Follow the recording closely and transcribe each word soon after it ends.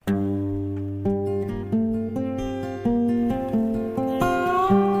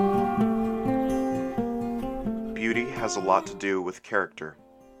has a lot to do with character.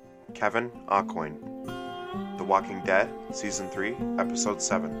 Kevin Aucoin. The Walking Dead, Season 3, Episode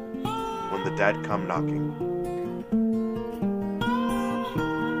 7. When the Dead Come Knocking.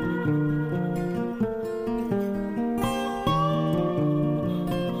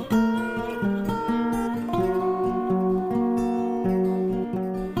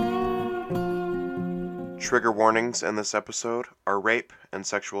 Trigger warnings in this episode are rape and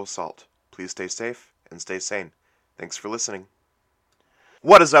sexual assault. Please stay safe and stay sane. Thanks for listening.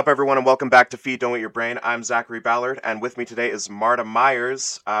 What is up, everyone, and welcome back to Feed Don't Eat Your Brain. I'm Zachary Ballard, and with me today is Marta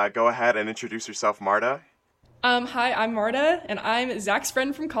Myers. Go ahead and introduce yourself, Marta. Hi, I'm Marta, and I'm Zach's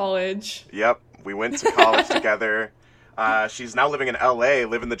friend from college. Yep, we went to college together. She's now living in LA,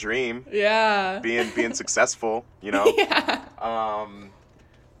 living the dream. Yeah. Being successful, you know? Yeah.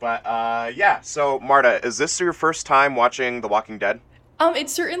 So Marta, is this your first time watching The Walking Dead?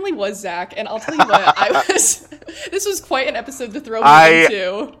 It certainly was, Zach, and I'll tell you what, this was quite an episode to throw me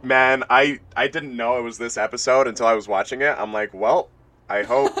into. Man, I didn't know it was this episode until I was watching it. I'm like, well, I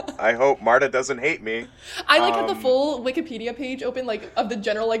hope Marta doesn't hate me. I had the full Wikipedia page open, of the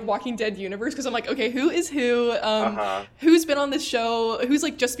general, Walking Dead universe, because I'm like, okay, who is who? Who's been on this show? Who's,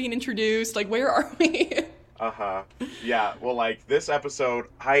 just being introduced? Where are we? Yeah, well, this episode,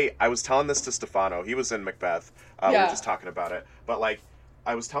 I was telling this to Stefano. He was in Macbeth. We were just talking about it. But,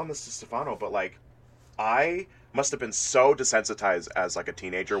 I was telling this to Stefano, but, I must have been so desensitized as, a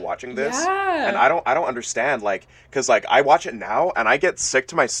teenager watching this. Yeah. And I don't understand, because, I watch it now, and I get sick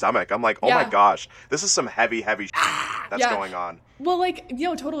to my stomach. I'm like, oh my gosh, this is some heavy that's going on. Well,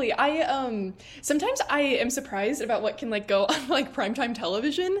 totally. Sometimes I am surprised about what can, go on, primetime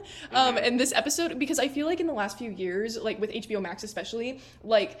television. And this episode, because I feel in the last few years, with HBO Max especially,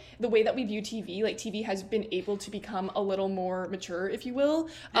 the way that we view TV, TV has been able to become a little more mature, if you will.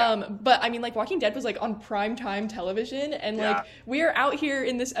 Yeah. But, I mean, Walking Dead was, on primetime television, and, we are out here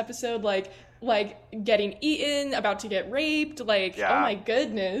in this episode, getting eaten, about to get raped, oh my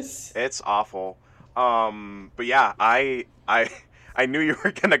goodness. It's awful. But yeah, I knew you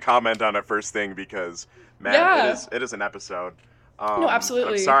were going to comment on it first thing because, man, it is an episode. No,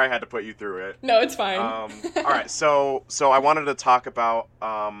 absolutely. I'm sorry I had to put you through it. No, it's fine. All right, so I wanted to talk about,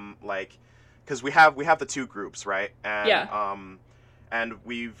 because we have the two groups, right? And, and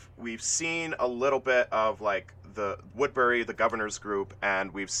we've seen a little bit of, the Woodbury, the governor's group,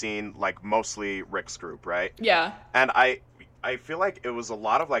 and we've seen, mostly Rick's group, right? Yeah. And I feel like it was a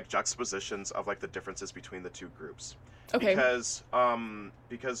lot of, juxtapositions of, the differences between the two groups. Okay. Because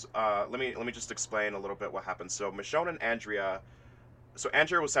let me just explain a little bit what happened. So Michonne and Andrea,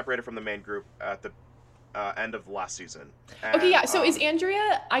 Andrea was separated from the main group at the end of last season. And, okay, yeah. So is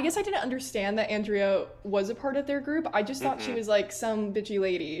Andrea? I guess I didn't understand that Andrea was a part of their group. I just thought she was some bitchy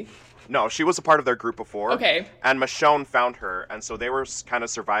lady. No, she was a part of their group before. Okay. And Michonne found her, and so they were kind of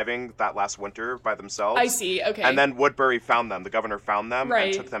surviving that last winter by themselves. I see. Okay. And then Woodbury found them. The governor found them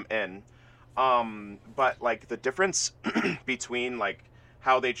and took them in. But the difference between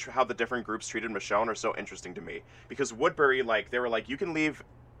how the different groups treated Michonne are so interesting to me, because Woodbury they were you can leave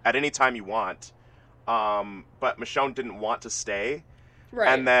at any time you want, but Michonne didn't want to stay. Right.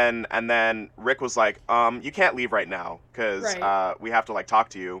 And then Rick was you can't leave right now because we have to talk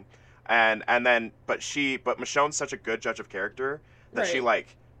to you. And then but Michonne's such a good judge of character that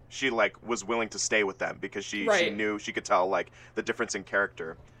she was willing to stay with them because she knew, she could tell the difference in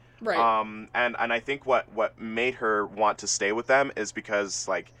character. Right. And I think what made her want to stay with them is because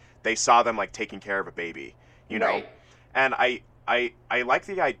they saw them taking care of a baby, you know. Right. And I like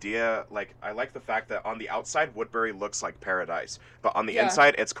the idea, I like the fact that on the outside Woodbury looks like paradise, but on the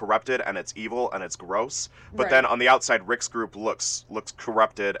inside it's corrupted and it's evil and it's gross. But then on the outside Rick's group looks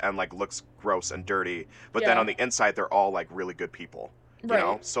corrupted and looks gross and dirty, but then on the inside they're all really good people. You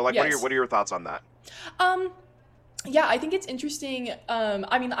know? So what are your thoughts on that? Yeah, I think it's interesting.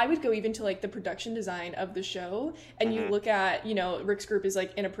 I mean, I would go even to the production design of the show, and you look at, Rick's group is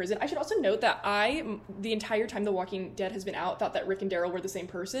in a prison. I should also note that the entire time The Walking Dead has been out, thought that Rick and Daryl were the same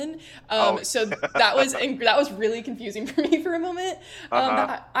person. So that was really confusing for me for a moment.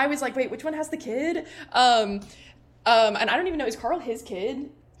 I was like, wait, which one has the kid? And I don't even know, is Carl his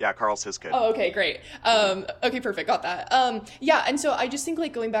kid? Yeah, Carl's his kid. Oh, okay, great. Okay, perfect, got that. Yeah, and so I just think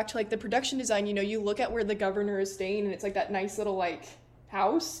going back to the production design, you look at where the governor is staying, and it's that nice little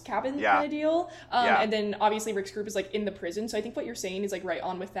house, cabin kind of deal. And then obviously Rick's group is in the prison. So I think what you're saying is right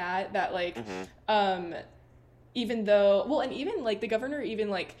on with that even though, well, and even the governor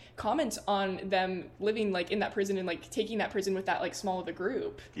even comments on them living in that prison and taking that prison with that small of a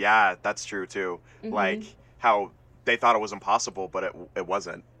group. Yeah, that's true too. How they thought it was impossible, but it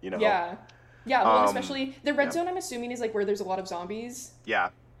wasn't, Yeah. Yeah, well, and especially the red zone, I'm assuming, is like where there's a lot of zombies. Yeah.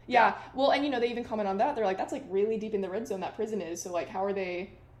 Yeah. Well, and they even comment on that. They're like, that's like really deep in the red zone, that prison is. So like, how are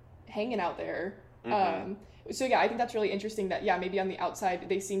they hanging out there? So yeah, I think that's really interesting that, yeah, maybe on the outside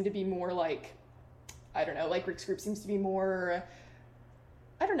they seem to be more like, I don't know, like Rick's group seems to be more,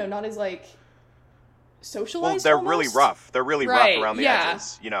 I don't know, not as like socialized. Well, they're almost. really rough. They're really rough around the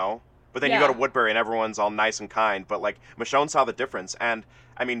edges, But then you go to Woodbury and everyone's all nice and kind. But like Michonne saw the difference, and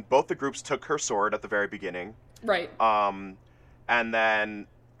I mean, both the groups took her sword at the very beginning. Right. And then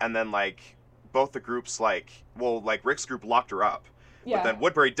like both the groups like Rick's group locked her up. Yeah. But then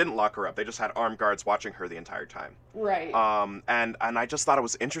Woodbury didn't lock her up. They just had armed guards watching her the entire time. Right. And I just thought it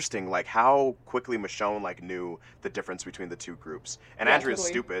was interesting, like, how quickly Michonne, like, knew the difference between the two groups. And Andrea's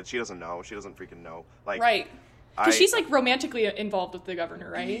totally stupid. She doesn't know. She doesn't freaking know. Like, right. Because she's, like, romantically involved with the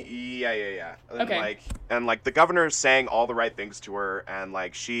governor, right? Yeah. And, okay. Like, the governor's saying all the right things to her, and,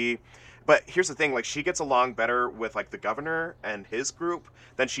 like, But here's the thing, like, she gets along better with, like, the governor and his group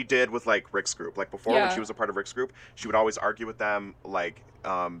than she did with, like, Rick's group. Like, before, when she was a part of Rick's group, she would always argue with them, like,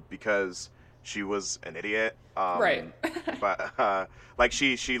 because she was an idiot. Right. But, like,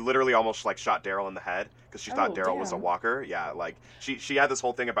 she literally almost, like, shot Daryl in the head because she thought Daryl was a walker. Yeah, like, she had this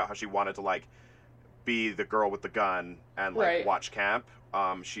whole thing about how she wanted to, like, be the girl with the gun and, like, watch camp.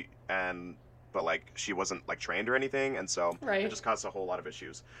 But, like, she wasn't, like, trained or anything, and so it just caused a whole lot of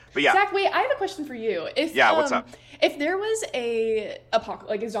issues. But, yeah. Zach, wait, I have a question for you. What's up? If there was a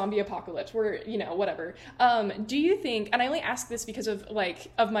zombie apocalypse where, whatever, do you think, and I only ask this because of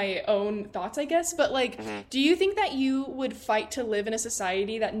my own thoughts, I guess, but, like, do you think that you would fight to live in a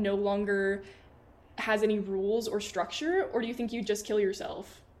society that no longer has any rules or structure, or do you think you'd just kill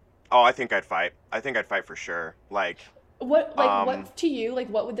yourself? Oh, I think I'd fight. I think I'd fight for sure. Like... What to you, like,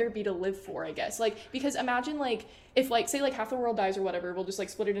 what would there be to live for, I guess? Like, because imagine, like, if, like, say, like, half the world dies or whatever, we'll just, like,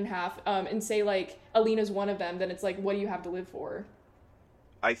 split it in half, and say, like, Alina's one of them, then it's, like, what do you have to live for?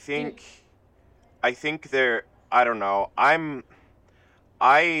 I think there, I don't know,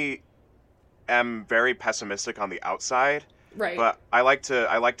 I am very pessimistic on the outside, right? But I like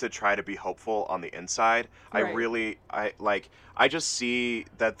to try to be hopeful on the inside. Right. I just see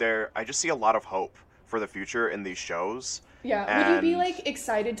a lot of hope for the future in these shows. Yeah. And would you be, like,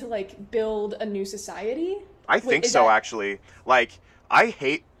 excited to, like, build a new society? I think so, actually. Like,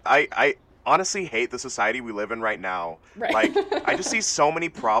 I honestly hate the society we live in right now. Right. Like, I just see so many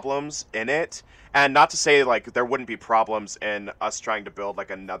problems in it. And not to say, like, there wouldn't be problems in us trying to build, like,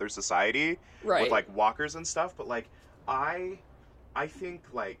 another society with, like, walkers and stuff. But, like, I think,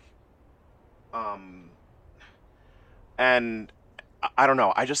 like, and I don't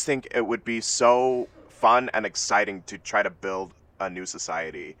know. I just think it would be so fun and exciting to try to build a new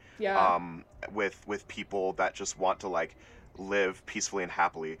society. Yeah. With people that just want to, like, live peacefully and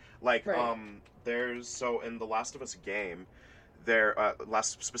happily. Like, there's in the Last of Us game,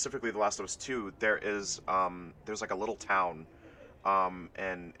 specifically the Last of Us 2, there's like a little town,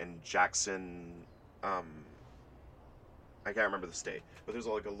 in Jackson, I can't remember the state, but there's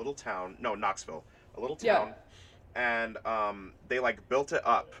like a little town, no, Knoxville, a little town, and they, like, built it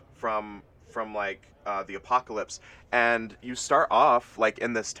up from like the apocalypse, and you start off, like,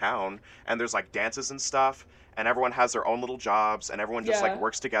 in this town, and there's, like, dances and stuff, and everyone has their own little jobs, and everyone just like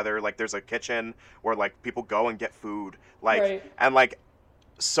works together. Like, there's a kitchen where, like, people go and get food, like, and, like,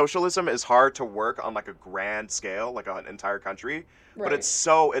 socialism is hard to work on, like, a grand scale, like an entire country, but it's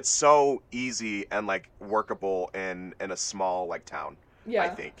so easy and, like, workable in a small, like, town. I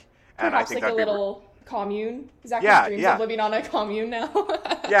think. And I think like that'd a little commune. Zach's dreams of living on a commune now.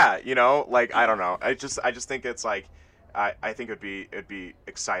 Like, I don't know. I just think it's like, I think it'd be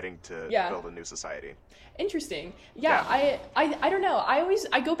exciting to build a new society. Interesting. I don't know.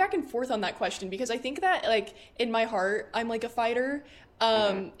 I go back and forth on that question because I think that, like, in my heart, I'm like a fighter,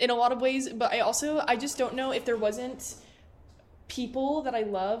 in a lot of ways, but I just don't know if there wasn't people that I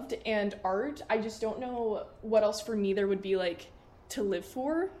loved and art. I just don't know what else for me there would be, like, to live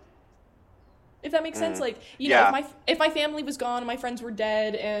for. If that makes sense, like, if my family was gone and my friends were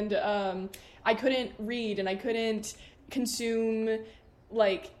dead and I couldn't read and I couldn't consume,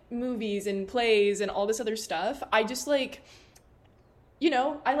 like, movies and plays and all this other stuff, I just, like,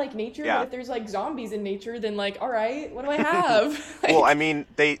 I like nature, but if there's, like, zombies in nature, then, like, all right, what do I have? Like, well, I mean,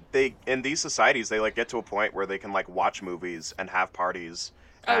 they in these societies, they, like, get to a point where they can, like, watch movies and have parties.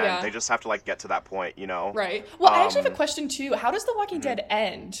 And they just have to, like, get to that point, Right. Well, I actually have a question, too. How does The Walking Dead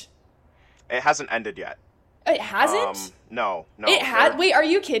end? It hasn't ended yet. It hasn't? No. It had. Wait, are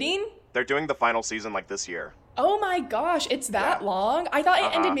you kidding? They're doing the final season, like, this year. Oh my gosh, it's that long? I thought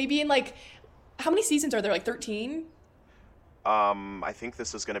it ended maybe in, like, how many seasons are there? Like 13? I think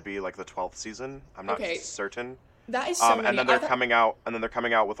this is going to be like the 12th season. I'm not certain. That is so many. And then they're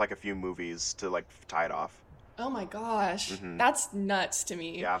coming out with like a few movies to like tie it off. Oh my gosh. That's nuts to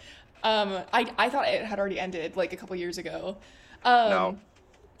me. Yeah. I thought it had already ended like a couple years ago. No.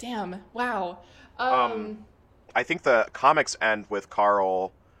 Damn. Wow. I think the comics end with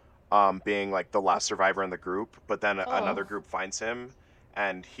Carl being like the last survivor in the group, but then another group finds him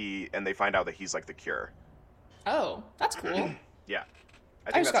and they find out that he's like the cure. Oh, that's cool. Yeah.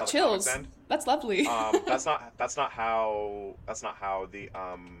 I just got chills. That's lovely. That's not how the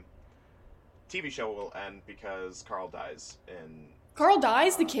TV show will end, because Carl dies in. Carl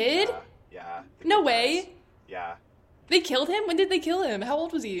dies, the kid? Yeah. No way. Dies. Yeah. They killed him? When did they kill him? How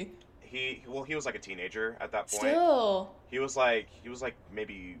old was he? He was like a teenager at that point. Still. He was like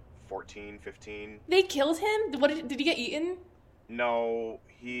maybe 14, 15. They killed him? Did he get eaten? No,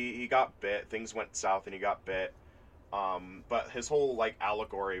 he got bit. Things went south and he got bit. But his whole like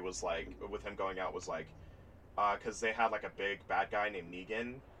allegory was like, with him going out, was like, because they had like a big bad guy named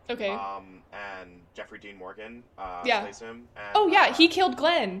Negan. Okay. And Jeffrey Dean Morgan plays him. And, he killed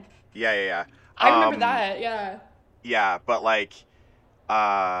Glenn. Yeah. I remember that. Yeah. Yeah, but like,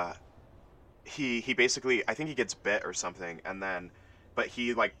 he basically, I think he gets bit or something, but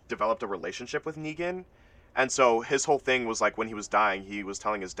he like developed a relationship with Negan, and so his whole thing was like, when he was dying, he was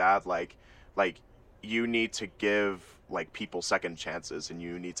telling his dad like you need to give like people second chances, and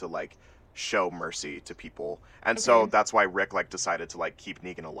you need to like show mercy to people, and so that's why Rick like decided to like keep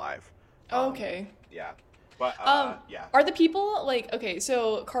Negan alive. Okay. Yeah. But yeah. Are the people like, okay,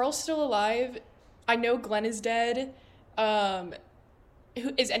 so Carl's still alive? I know Glenn is dead.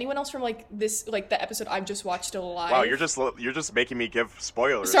 Is anyone else from like this, like the episode I've just watched, still alive? Wow, you're just making me give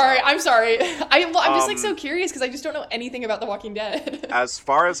spoilers. Sorry, I'm sorry. I'm just like so curious because I just don't know anything about The Walking Dead. As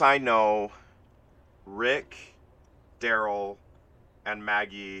far as I know, Rick, Daryl, and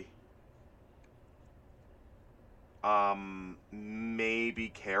Maggie, maybe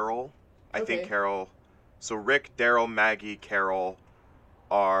Carol. I think Carol. So Rick, Daryl, Maggie, Carol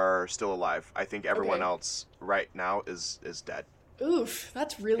are still alive. I think everyone else right now is dead. Oof,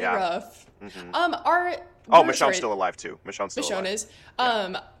 that's really rough. Mm-hmm. Michonne's still alive too. Michonne is.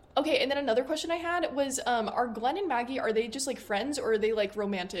 Okay, and then another question I had was, are Glenn and Maggie, are they just like friends, or are they like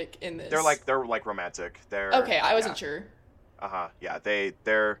romantic in this? They're like romantic. Okay, I wasn't sure. Yeah,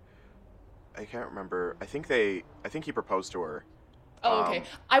 they're. I can't remember. I think he proposed to her. Oh, okay.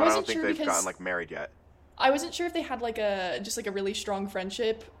 I wasn't sure because they've gotten like married yet. I wasn't sure if they had like a really strong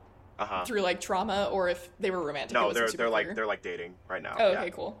friendship through like trauma, or if they were romantic. No, they're like dating right now. Oh,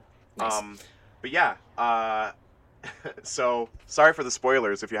 okay, cool. Nice. But yeah. So sorry for the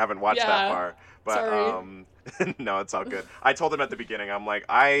spoilers if you haven't watched that far. But sorry. No, it's all good. I told them at the beginning, I'm like,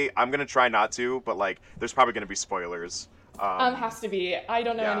 I'm gonna try not to, but like, there's probably gonna be spoilers. Has to be. I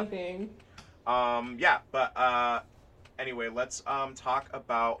don't know anything. Yeah, but anyway, let's talk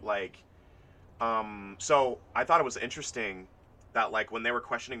about like. So I thought it was interesting that like when they were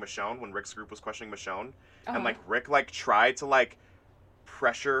questioning Michonne, when Rick's group was questioning Michonne, and like Rick like tried to like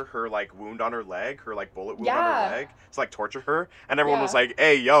pressure her like wound on her leg, her like bullet wound on her leg, to like torture her, and everyone was like,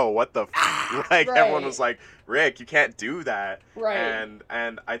 "Hey, yo, what the?" Everyone was like, "Rick, you can't do that." Right.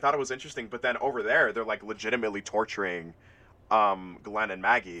 And I thought it was interesting, but then over there, they're like legitimately torturing Glenn and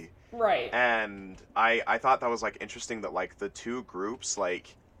Maggie. Right. And I thought that was like interesting that like the two groups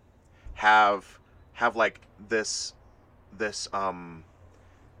like have like this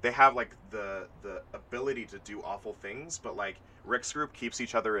they have like the ability to do awful things, but like Rick's group keeps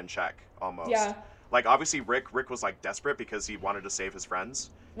each other in check almost. Yeah. Like obviously Rick was like desperate because he wanted to save his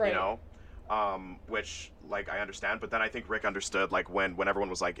friends, you know, which like I understand. But then I think Rick understood like when everyone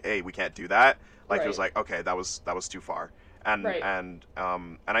was like, "Hey, we can't do that." Like he was like, "Okay, that was too far." And and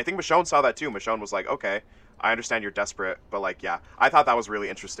I think Michonne saw that too. Michonne was like, "Okay, I understand you're desperate, but like yeah." I thought that was really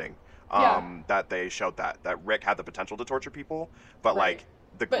interesting. That they showed that Rick had the potential to torture people, but like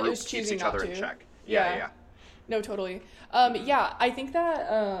the group keeps each other in check. Yeah. No, totally. Yeah, I think that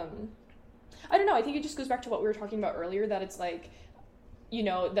I don't know. I think it just goes back to what we were talking about earlier. That it's like, you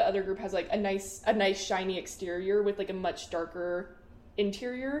know, the other group has like a nice shiny exterior with like a much darker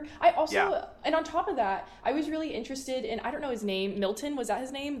interior. I also and on top of that, I was really interested in, I don't know his name. Milton, was that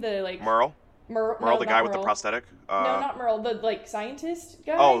his name? The like Merle. Merle, the guy with the prosthetic? No, not Merle. The like scientist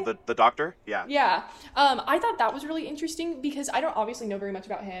guy. Oh, the doctor? Yeah. Yeah. I thought that was really interesting because I don't obviously know very much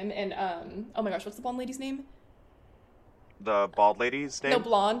about him. And oh my gosh, what's the blonde lady's name? The bald lady's name? No,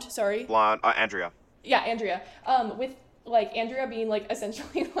 blonde. Sorry. Blonde. Andrea. Yeah, Andrea. With like Andrea being like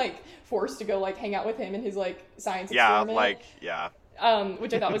essentially like forced to go like hang out with him in his like science experiment. Yeah.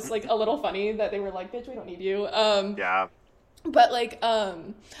 Which I thought was like a little funny that they were like, "Bitch, we don't need you." Yeah. But like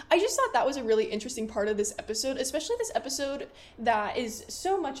I just thought that was a really interesting part of this episode, especially this episode that is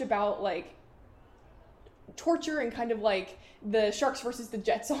so much about like torture and kind of like the sharks versus the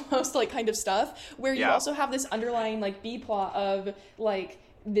jets almost like kind of stuff, where you also have this underlying like B plot of like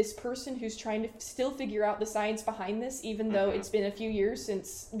this person who's trying to still figure out the science behind this, even though it's been a few years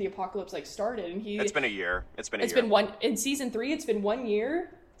since the apocalypse like started, and it's been a year. It's been one in season 3. It's been 1 year.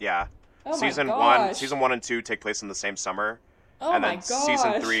 Yeah. Oh season my gosh. season 1 and 2 take place in the same summer. Oh and my then gosh.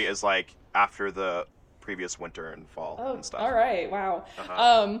 season 3 is like after the previous winter and fall and stuff. All right. Wow.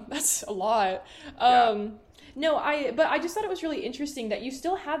 That's a lot. No, but I just thought it was really interesting that you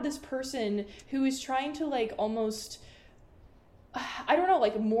still have this person who is trying to like almost, I don't know,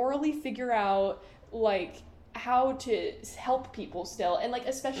 like morally figure out like how to help people still. And like,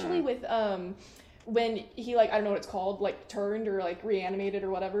 especially with, when he like, I don't know what it's called, like turned or like reanimated or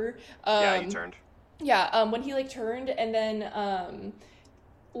whatever. He turned. Yeah, when he like turned and then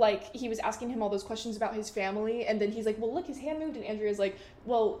like he was asking him all those questions about his family, and then he's like, well look, his hand moved, and Andrea's like,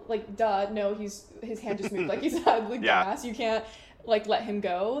 well like duh, no, his hand just moved. Like he's not like dumbass, you can't like let him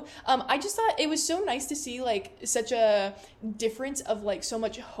go. I just thought it was so nice to see like such a difference of like so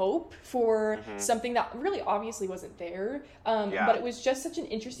much hope for something that really obviously wasn't there. But it was just such an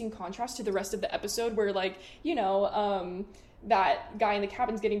interesting contrast to the rest of the episode where like, you know, that guy in the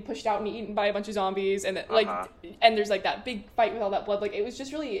cabin's getting pushed out and eaten by a bunch of zombies, and like and there's like that big fight with all that blood. Like it was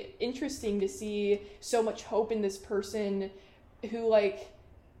just really interesting to see so much hope in this person who like,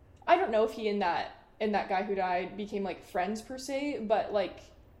 I don't know if he and that guy who died became like friends per se, but like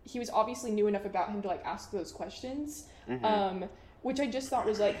he was obviously knew enough about him to like ask those questions, which I just thought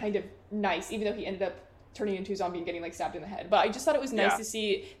was like kind of nice, even though he ended up turning into a zombie and getting like stabbed in the head. But I just thought it was nice to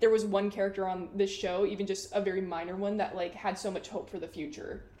see there was one character on this show, even just a very minor one, that like had so much hope for the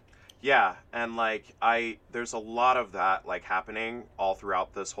future. Yeah, and like there's a lot of that like happening all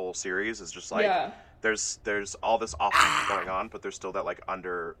throughout this whole series. It's just like there's all this awful stuff going on, but there's still that like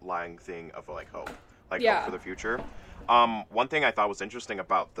underlying thing of like hope, like hope for the future. One thing I thought was interesting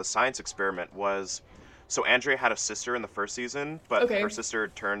about the science experiment was, so Andrea had a sister in the first season, but her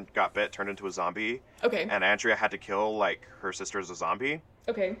sister got bit, turned into a zombie. Okay. And Andrea had to kill like her sister as a zombie.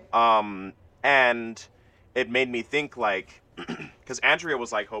 Okay. And it made me think like, because Andrea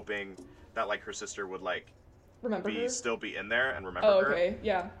was like hoping that like her sister would like still be in there and remember her. Okay.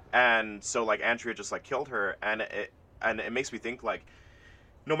 Yeah. And so like Andrea just like killed her, and it makes me think like,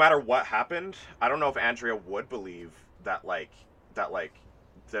 no matter what happened, I don't know if Andrea would believe that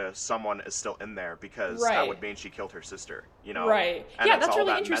someone is still in there, because that would mean she killed her sister, you know? Right. And yeah, that's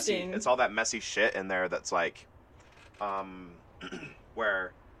really interesting. It's all that messy shit in there that's like,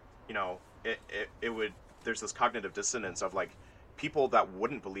 where, you know, it would, there's this cognitive dissonance of like people that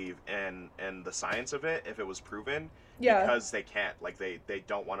wouldn't believe in the science of it if it was proven, because they can't, like they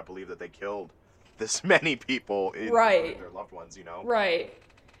don't want to believe that they killed this many people, their loved ones, you know? Right.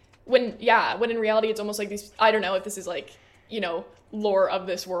 When in reality it's almost like these, I don't know if this is like, you know, lore of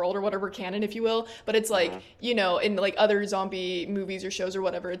this world or whatever, canon if you will, but it's like, you know, in like other zombie movies or shows or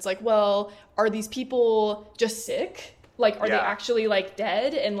whatever, it's like, well, are these people just sick? Like, are they actually like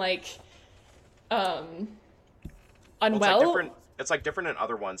dead and like unwell? Well, it's like different in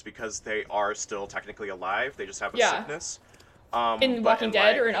other ones because they are still technically alive, they just have a sickness. In Walking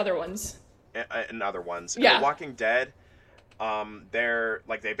Dead, or in other ones? In other ones. In The Walking Dead, they're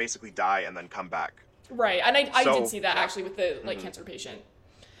like, they basically die and then come back. Right, and I did see that actually with the like cancer patient.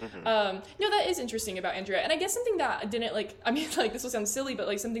 No, that is interesting about Andrea, and I guess something that didn't like, I mean, like this will sound silly, but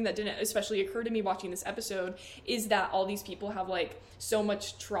like something that didn't especially occur to me watching this episode is that all these people have like so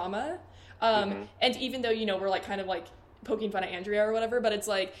much trauma, and even though, you know, we're like kind of like poking fun at Andrea or whatever, but it's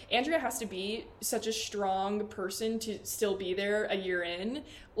like Andrea has to be such a strong person to still be there a year in,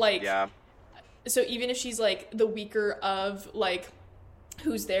 like, so even if she's like the weaker of like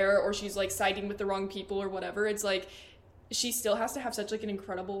who's there, or she's like siding with the wrong people or whatever, it's like she still has to have such like an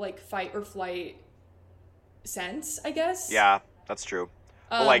incredible like fight or flight sense, I guess. Yeah, that's true.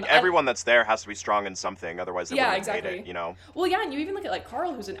 Well, like everyone that's there has to be strong in something, otherwise they wouldn't have made it, you know? Well, yeah, and you even look at like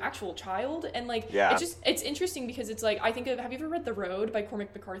Carl, who's an actual child, and like it's interesting because it's like, I think of, have you ever read The Road by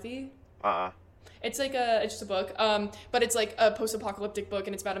Cormac McCarthy? It's like it's just a book, but it's like a post-apocalyptic book,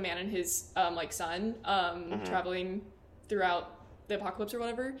 and it's about a man and his like son traveling throughout the apocalypse or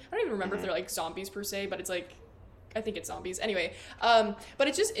whatever. I don't even remember if they're like zombies per se, but it's like, I think it's zombies anyway. But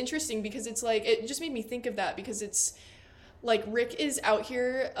it's just interesting because it's like, it just made me think of that, because it's like Rick is out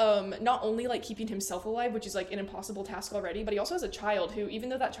here not only like keeping himself alive, which is like an impossible task already, but he also has a child who, even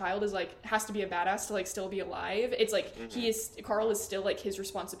though that child is like, has to be a badass to like still be alive, it's like Carl is still like his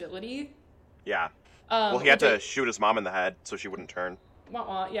responsibility. Yeah. Well, he had to shoot his mom in the head so she wouldn't turn.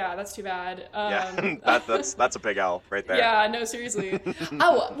 Yeah, that's too bad. Yeah, that's a big L right there. Yeah, no, seriously.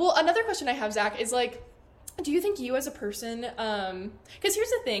 Oh, well, another question I have, Zach, is like, do you think you as a person, because here's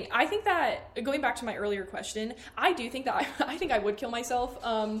the thing, I think that, going back to my earlier question, I do think that I think I would kill myself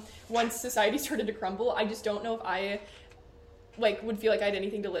once society started to crumble. I just don't know if I would feel like I had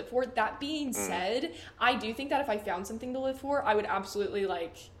anything to live for. That being said, I do think that if I found something to live for, I would absolutely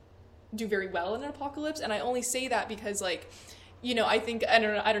do very well in an apocalypse. And I only say that because I think, I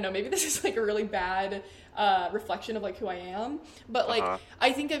don't know, maybe this is a really bad reflection of who I am, but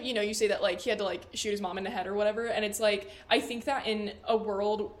I think of, you say that he had to shoot his mom in the head or whatever, and it's I think that in a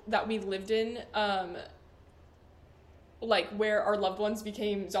world that we lived in, where our loved ones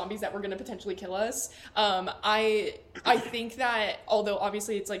became zombies that were going to potentially kill us, I think that although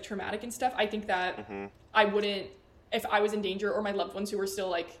obviously it's traumatic and stuff, I think that I wouldn't, if I was in danger or my loved ones who were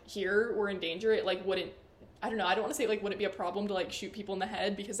still here were in danger, it wouldn't, I don't know, I don't want to say would it be a problem to shoot people in the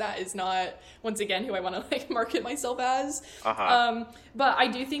head, because that is not, once again, who I want to market myself as. But I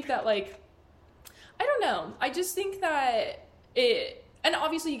do think that I don't know, I just think that it, and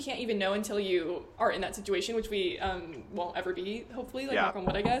obviously you can't even know until you are in that situation, which we won't ever be, hopefully, knock on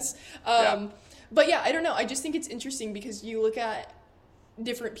wood, I guess. But yeah, I don't know, I just think it's interesting because you look at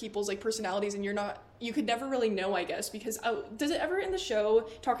different people's personalities and you could never really know, I guess, because does it ever in the show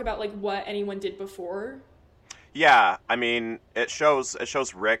talk about what anyone did before? Yeah, I mean, it shows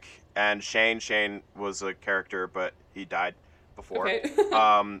Rick and Shane. Shane was a character, but he died before.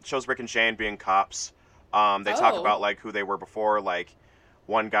 Okay. Shows Rick and Shane being cops. They talk about who they were before.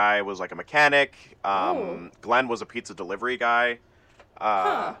 One guy was a mechanic. Glenn was a pizza delivery guy.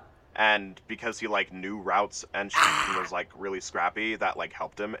 And because he knew routes and was really scrappy, that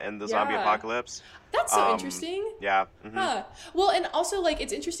helped him in the zombie apocalypse. That's so interesting. Yeah. Well, and also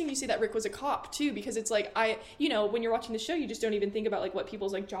it's interesting you say that Rick was a cop too, because it's when you're watching the show, you just don't even think about what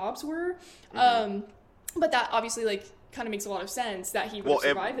people's jobs were. But that obviously kind of makes a lot of sense that he would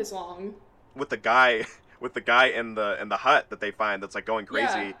survive this long. With the guy in the hut that they find that's going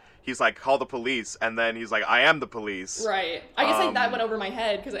crazy. Yeah. He's call the police, and then he's I am the police. Right. I guess that went over my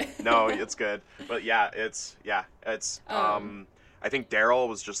head because No, it's good. But it's I think Daryl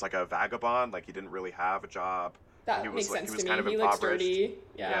was just a vagabond, he didn't really have a job. That makes sense to me. Kind of he looks dirty.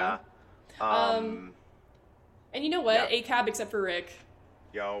 Yeah. And you know what? Yeah. ACAB except for Rick.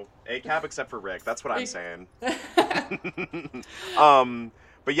 Yo, ACAB except for Rick. That's what I'm saying.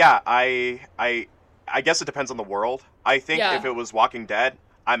 But yeah, I guess it depends on the world. I think if it was Walking Dead,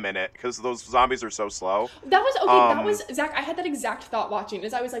 I'm in it, because those zombies are so slow. That was Zach, I had that exact thought watching,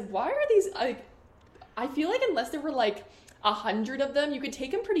 is I was why are these, I feel unless there were 100 of them, you could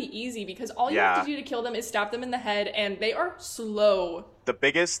take them pretty easy, because all you have to do to kill them is stab them in the head, and they are slow. The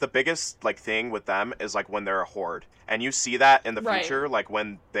biggest thing with them is when they're a horde, and you see that in the future,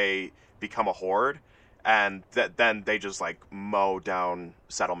 when they become a horde, and then they just mow down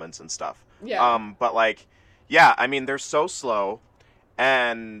settlements and stuff. Yeah. But I mean, they're so slow.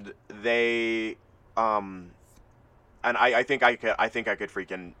 And they, and I think I could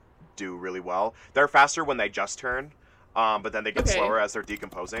freaking do really well. They're faster when they just turn, but then they get slower as they're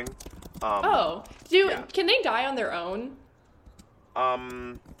decomposing. Can they die on their own?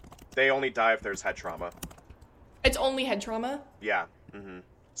 They only die if there's head trauma. It's only head trauma? Yeah.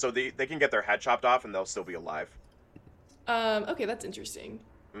 So they can get their head chopped off and they'll still be alive. Okay, that's interesting.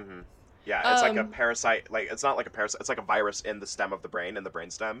 Yeah, it's a parasite. It's not a parasite. It's a virus in the stem of the brain, in the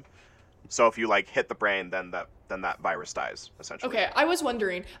brainstem. So if you hit the brain, then that virus dies, essentially. Okay, I was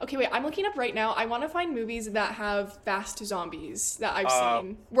wondering. Okay, wait, I'm looking up right now. I want to find movies that have fast zombies that I've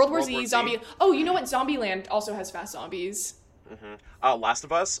seen. World War Z, zombie. Oh, you know what? Zombieland also has fast zombies. Last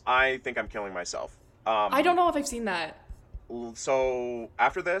of Us. I think I'm killing myself. I don't know if I've seen that. So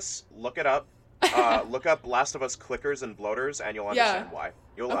after this, look it up. Look up Last of Us clickers and bloaters, and you'll understand why.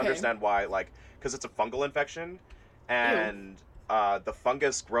 You'll understand why, because it's a fungal infection, and the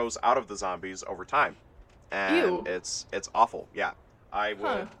fungus grows out of the zombies over time, and it's awful. Yeah, I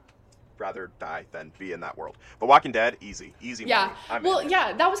would rather die than be in that world. But Walking Dead, easy. Yeah. Well,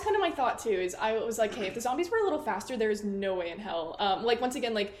 yeah, that was kind of my thought too. Is I was hey, if the zombies were a little faster, there is no way in hell. Once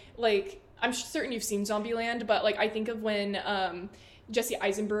again, I'm certain you've seen Zombieland, but I think of when Jesse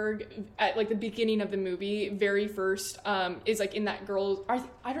Eisenberg at the beginning of the movie, very first, is in that girl. I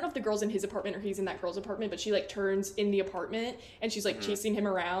don't know if the girl's in his apartment or he's in that girl's apartment, but she turns in the apartment and she's chasing him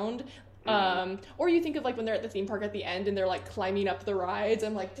around. Or you think of when they're at the theme park at the end and they're climbing up the rides.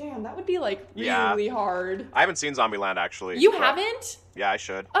 I'm damn, that would be really hard. I haven't seen Zombieland actually. You haven't? Yeah, I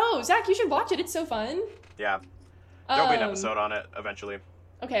should. Oh, Zach, you should watch it. It's so fun. Yeah, there'll be an episode on it eventually.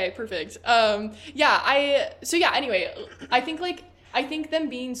 Okay, perfect. Anyway, I think them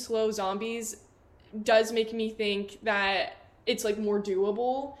being slow zombies does make me think that it's like more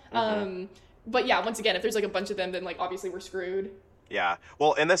doable. But yeah, once again, if there's like a bunch of them, then like obviously we're screwed. Yeah.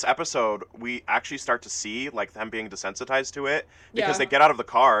 Well, in this episode, we actually start to see like them being desensitized to it because they get out of the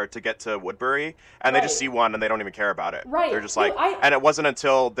car to get to Woodbury and they just see one and they don't even care about it. Right. They're just like, and it wasn't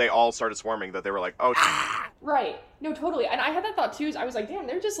until they all started swarming that they were like, oh. Right. No, totally. And I had that thought too. Is I was like, damn,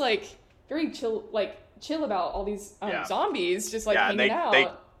 they're just like very chill about all these zombies just like hanging out. They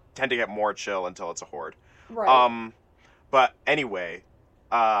tend to get more chill until it's a horde. Right. But anyway,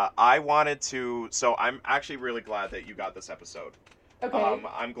 I wanted to. So I'm actually really glad that you got this episode. Okay.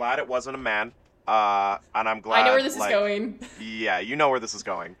 I'm glad it wasn't a man. And I'm glad. I know where this is going. Yeah, you know where this is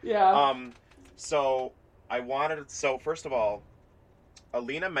going. Yeah. So first of all,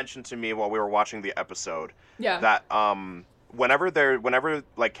 Alina mentioned to me while we were watching the episode that whenever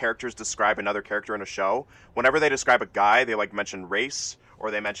like characters describe another character in a show, whenever they describe a guy, they like mention race or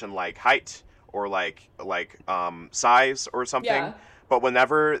they mention like height or like size or something. Yeah. But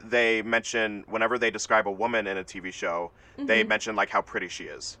whenever they describe a woman in a TV show, they mention like how pretty she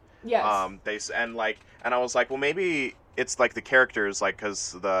is. Yes. And I was like, well, maybe it's like the characters, like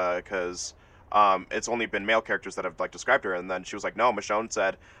because it's only been male characters that have like described her. And then she was like, no, Michonne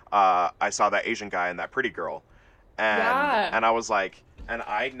said, I saw that Asian guy and that pretty girl, and I was like, and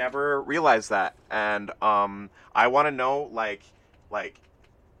I never realized that, and I want to know like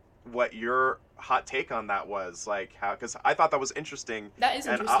what your hot take on that was, like how, because I thought that was interesting. That is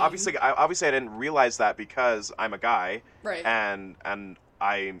interesting. And obviously I didn't realize that because I'm a guy, right? And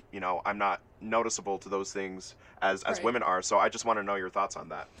I, I'm not noticeable to those things as women are. So I just want to know your thoughts on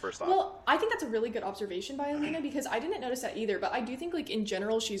that first off. Well, I think that's a really good observation by Alina because I didn't notice that either. But I do think like in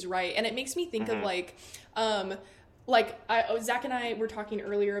general she's right, and it makes me think of Zach and I were talking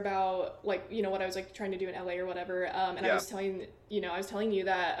earlier about like what I was like trying to do in LA or whatever, and I was telling you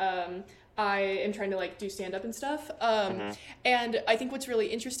that I am trying to like do stand up and stuff, and I think what's really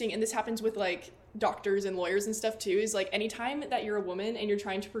interesting, and this happens with like doctors and lawyers and stuff too, is like anytime that you're a woman and you're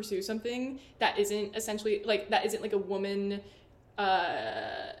trying to pursue something that isn't essentially like a woman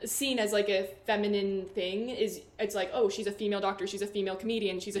seen as like a feminine thing, it's like, oh, she's a female doctor, she's a female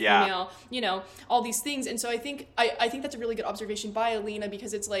comedian, she's a female, all these things. And so I think that's a really good observation by Alina,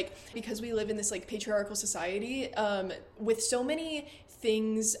 because it's like, because we live in this like patriarchal society with so many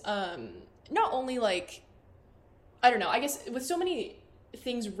things, not only like, I don't know, I guess with so many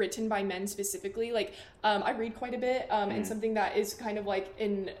things written by men specifically, like I read quite a bit, and something that is kind of like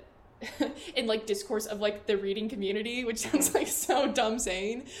in like discourse of like the reading community, which sounds like so dumb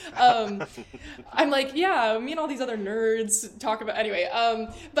saying, I'm like, yeah, me and all these other nerds talk about anyway,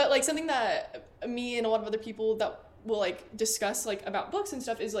 but like something that me and a lot of other people that will like discuss like about books and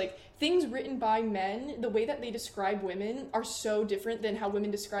stuff is like things written by men, the way that they describe women are so different than how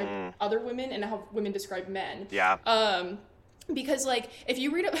women describe other women and how women describe men. Because like if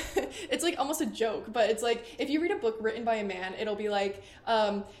you read it's like almost a joke, but it's like if you read a book written by a man, it'll be like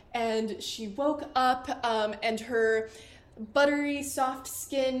and she woke up and her buttery soft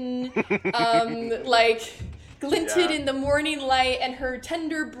skin like glinted in the morning light, and her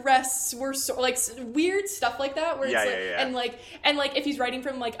tender breasts were like weird stuff like that, where it's and like if he's writing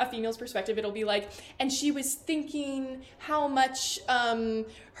from like a female's perspective, it'll be like, and she was thinking how much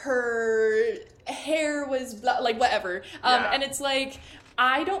her hair was like whatever, and it's like,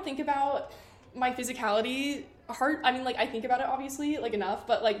 I don't think about my physicality hard. I mean, like I think about it obviously like enough,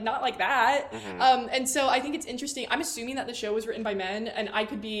 but like not like that. And so I think it's interesting. I'm assuming that the show was written by men, and I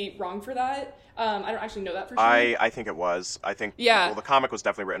could be wrong for that. I don't actually know that for sure. I think it was. I think well, the comic was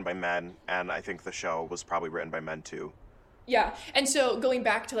definitely written by men, and I think the show was probably written by men too. Yeah, and so going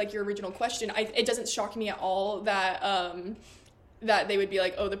back to like your original question, it doesn't shock me at all that that they would be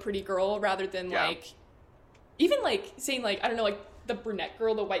like, oh, the pretty girl, rather than like even like saying like, I don't know, like the brunette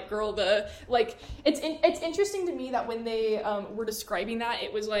girl, the white girl, the like it's interesting to me that when they were describing that,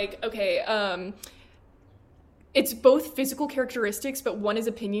 it was like, okay, it's both physical characteristics, but one is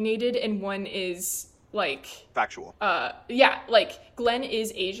opinionated and one is like factual. Like Glenn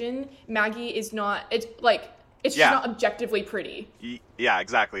is Asian, Maggie is not. It's like it's just not objectively pretty. Yeah,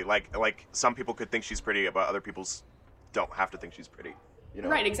 exactly. Like some people could think she's pretty, but other people don't have to think she's pretty.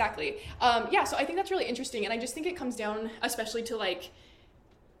 Right, exactly. So I think that's really interesting, and I just think it comes down especially to like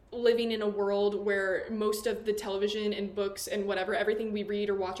living in a world where most of the television and books and whatever, everything we read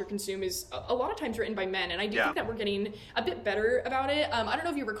or watch or consume is a lot of times written by men. And I do think that we're getting a bit better about it. I don't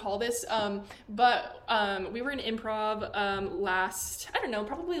know if you recall this, but we were in improv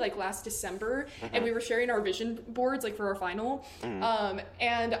probably like last December, and we were sharing our vision boards like for our final.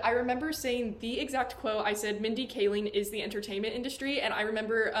 And I remember saying the exact quote. I said, Mindy Kaling is the entertainment industry. And I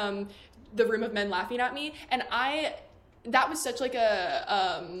remember the room of men laughing at me. And that was such like a,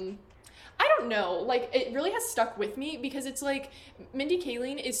 I don't know, like it really has stuck with me because it's like Mindy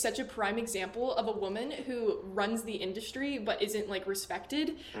Kaling is such a prime example of a woman who runs the industry but isn't like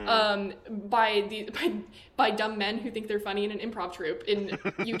respected by dumb men who think they're funny in an improv troupe in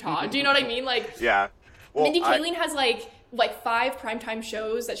Utah. Do you know what I mean? Like, yeah. Well, Mindy Kaling has like 5 primetime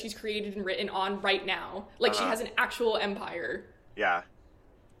shows that she's created and written on right now. Like she has an actual empire. Yeah.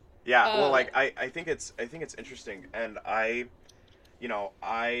 Yeah, well, like I think it's interesting, and I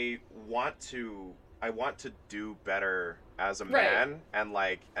want to do better as a man, and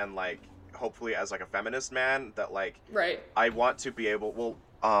hopefully as like a feminist man, that like I want to be able. Well,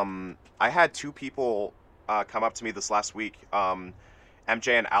 I had 2 people come up to me this last week, MJ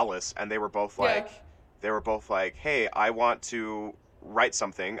and Alice, and they were both like, hey, I want to write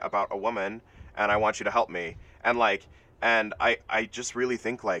something about a woman, and I want you to help me, and I just really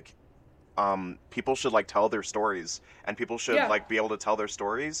think like people should like tell their stories, and people should like be able to tell their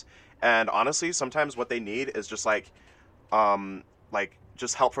stories, and honestly sometimes what they need is just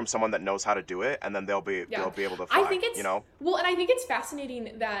just help from someone that knows how to do it, and then they'll be able to fly. I think it's well, and I think it's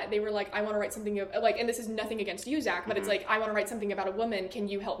fascinating that they were like, I want to write something like, and this is nothing against you, Zach, but it's like, I want to write something about a woman. Can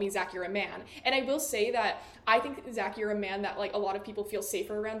you help me, Zach? You're a man. And I will say that I think, Zach, you're a man that like a lot of people feel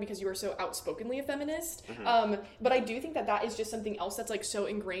safer around because you are so outspokenly a feminist. But I do think that is just something else that's like so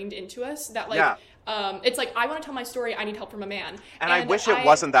ingrained into us that like it's like, I want to tell my story. I need help from a man. And I wish it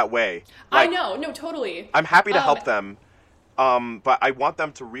wasn't that way. Like, I know, no, totally. I'm happy to help them. But I want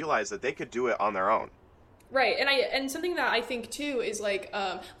them to realize that they could do it on their own. Right. And something that I think too is like,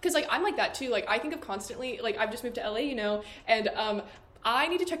 cause like I'm like that too. Like I think of constantly, like I've just moved to LA, and, I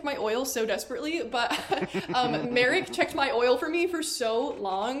need to check my oil so desperately, but, Merrick checked my oil for me for so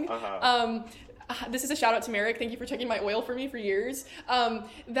long. This is a shout out to Merrick. Thank you for checking my oil for me for years.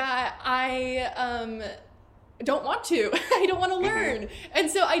 That I, don't want to, I don't want to learn. And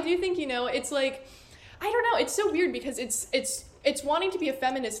so I do think, it's like, I don't know. It's so weird because it's wanting to be a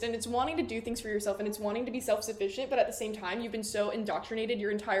feminist, and it's wanting to do things for yourself, and it's wanting to be self-sufficient, but at the same time, you've been so indoctrinated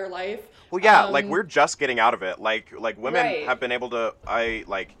your entire life. Well, yeah, like we're just getting out of it. Like women have been able to,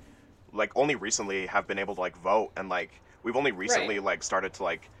 only recently have been able to like vote, and like we've only recently like started to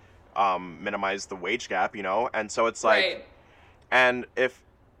like minimize the wage gap, and so it's like, and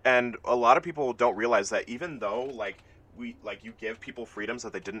a lot of people don't realize that even though you give people freedoms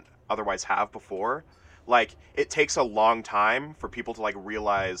that they didn't otherwise have before. Like, it takes a long time for people to, like,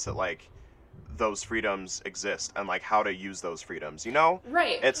 realize that, like, those freedoms exist and, like, how to use those freedoms,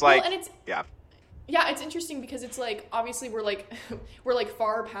 Right. It's like, and it's, yeah, it's interesting because it's, like, obviously we're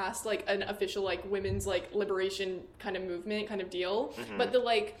far past, like, an official, like, women's, like, liberation kind of movement kind of deal. But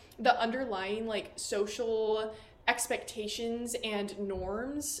the underlying, like, social expectations and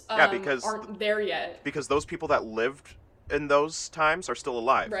norms aren't there yet. Because those people that lived in those times are still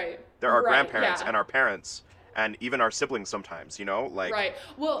alive. Right. They're our grandparents and our parents and even our siblings sometimes, like. Right.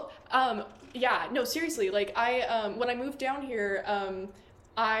 Well, yeah, no, seriously, like when I moved down here,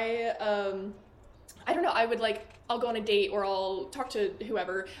 I don't know, I would like, I'll go on a date or I'll talk to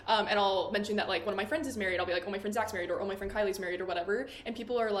whoever, and I'll mention that like one of my friends is married. I'll be like, oh, my friend Zach's married, or oh, my friend Kylie's married, or whatever. And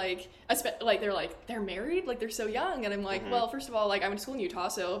people are like, they're like, they're married? Like, they're so young. And I'm like, well, first of all, like, I went to school in Utah,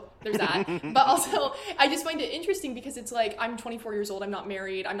 so there's that. But also, I just find it interesting because it's like, I'm 24 years old, I'm not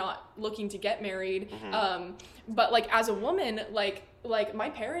married, I'm not looking to get married. But like, as a woman, like my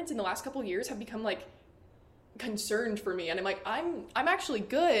parents in the last couple of years have become like, concerned for me, and I'm like, I'm actually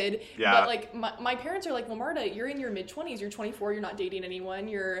good, but like my parents are like, well, Marta, you're in your mid-20s, you're 24, you're not dating anyone,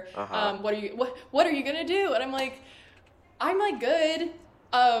 you're what are you gonna do? And I'm like good,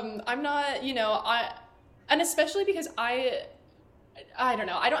 I'm not, and especially because I don't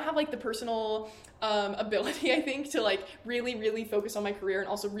know, I don't have like the personal ability, I think, to like really focus on my career and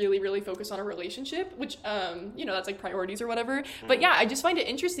also really focus on a relationship, which that's like priorities or whatever. But yeah, I just find it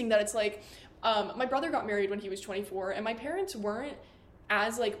interesting that it's like, my brother got married when he was 24, and my parents weren't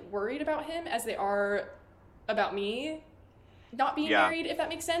as like worried about him as they are about me not being married, if that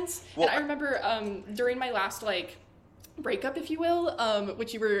makes sense. Well, and I remember during my last like breakup, if you will,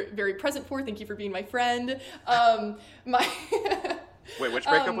 which you were very present for, thank you for being my friend. Wait, which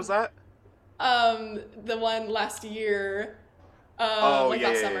breakup was that? The one last year. like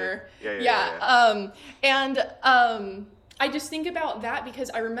that summer. Yeah. I just think about that because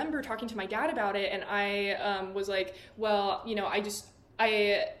I remember talking to my dad about it, and I was like, well, you know, I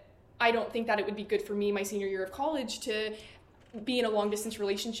don't think that it would be good for me my senior year of college to be in a long distance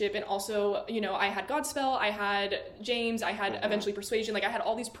relationship. And also, you know, I had Godspell, I had James, I had eventually Persuasion, like I had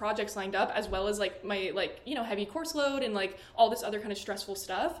all these projects lined up, as well as like my, like, you know, heavy course load and like all this other kind of stressful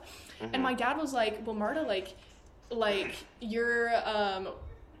stuff. And my dad was like, well, Marta, like you're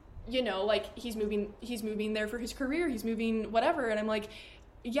you know, like he's moving there for his career, he's moving whatever. And I'm like,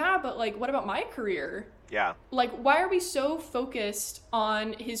 yeah, but like what about my career? Yeah. Like, why are we so focused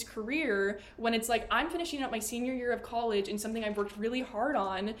on his career when it's like, I'm finishing up my senior year of college in something I've worked really hard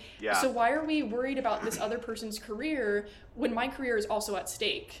on. Yeah. So why are we worried about this other person's career when my career is also at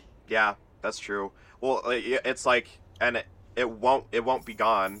stake? Yeah, that's true. Well, it's like, and it won't be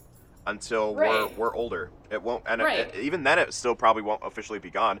gone until we're older. It won't, and even then it still probably won't officially be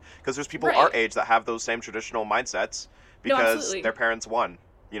gone, because there's people our age that have those same traditional mindsets because their parents won.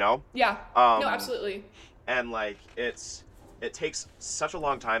 You know? Yeah. No, absolutely. And like it takes such a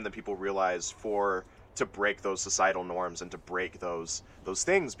long time that people realize to break those societal norms and to break those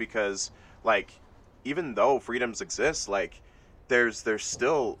things, because like even though freedoms exist, like there's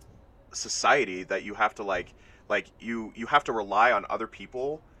still society that you have to like you have to rely on other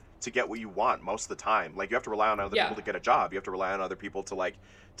people to get what you want most of the time. Like you have to rely on other people to get a job. You have to rely on other people to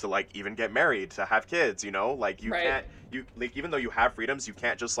even get married, to have kids, you know? Like you can't, even though you have freedoms, you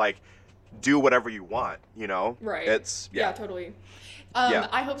can't just like do whatever you want, you know? Right. It's totally.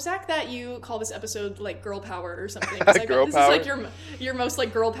 I hope, Zach, that you call this episode like girl power or something. This is like your most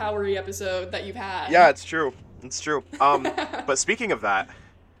like girl powery episode that you've had. Yeah, it's true. But speaking of that,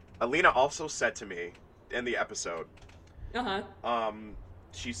 Alina also said to me in the episode,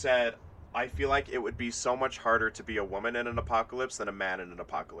 she said, I feel like it would be so much harder to be a woman in an apocalypse than a man in an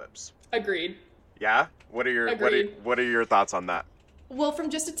apocalypse. Agreed. Yeah? What are your thoughts on that? Well, from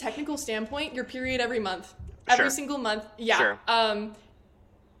just a technical standpoint, your period every month. Every single month. Yeah. Sure.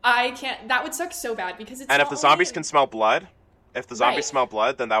 I can't, that would suck so bad because it's And if the zombies can smell blood, smell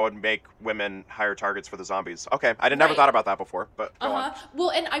blood, then that would make women higher targets for the zombies. Okay, I never thought about that before, but go on.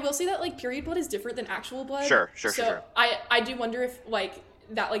 Well, and I will say that like period blood is different than actual blood. Sure. I do wonder if like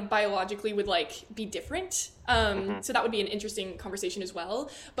that like biologically would like be different. So that would be an interesting conversation as well.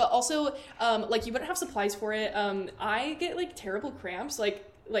 But also, like you wouldn't have supplies for it. I get like terrible cramps,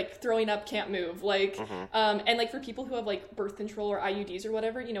 like throwing up, can't move, like and like for people who have like birth control or IUDs or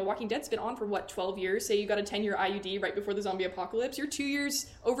whatever, you know, Walking Dead's been on for 12 years. Say you got a 10-year IUD right before the zombie apocalypse, you're 2 years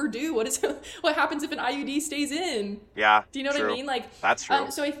overdue. What happens if an IUD stays in? Yeah, do you know what I mean? Like that's true.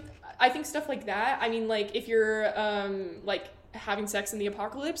 So I think stuff like that, I mean, like if you're like having sex in the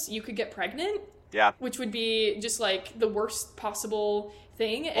apocalypse, you could get pregnant. Yeah. Which would be just like the worst possible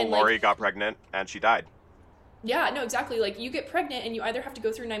thing. Well, and Lori got pregnant and she died. Yeah, no, exactly. Like you get pregnant and you either have to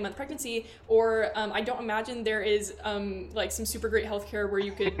go through a 9-month pregnancy, or I don't imagine there is like some super great healthcare where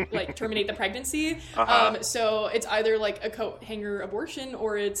you could like terminate the pregnancy. So it's either like a coat hanger abortion,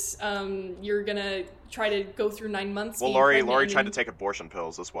 or it's you're gonna try to go through 9 months. Well, Lori tried to take abortion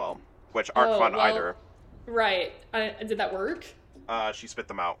pills as well, which aren't fun either. Right. Did that work? She spit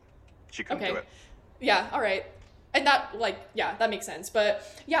them out. She couldn't do it. Yeah, all right. And that, like, yeah, that makes sense. But,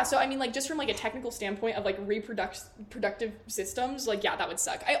 yeah, so, I mean, like, just from, like, a technical standpoint of, like, reproductive systems, like, yeah, that would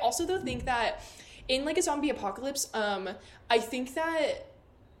suck. I also, though, think that in, like, a zombie apocalypse, I think that,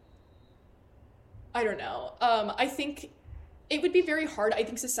 I don't know, I think it would be very hard. I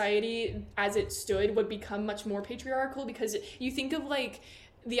think society, as it stood, would become much more patriarchal, because you think of, like,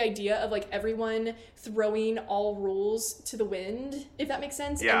 the idea of like everyone throwing all rules to the wind, if that makes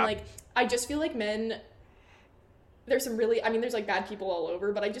sense. Yeah. And like I just feel like men, there's some really, I mean there's like bad people all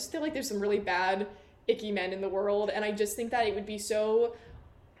over, but I just feel like there's some really bad icky men in the world, and I just think that it would be so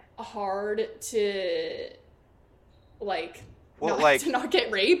hard to like to not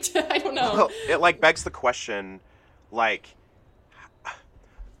get raped. I don't know. Well, it like begs the question, like,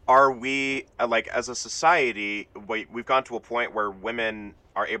 are we like as a society, we've gone to a point where women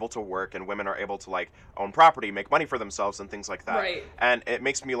are able to work and women are able to like own property, make money for themselves and things like that. Right. And it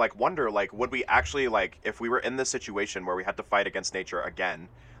makes me like wonder, like, would we actually, like, if we were in this situation where we had to fight against nature again,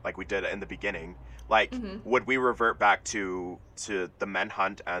 like we did in the beginning, like, would we revert back to the men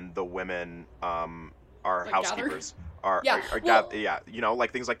hunt and the women are like housekeepers? You know,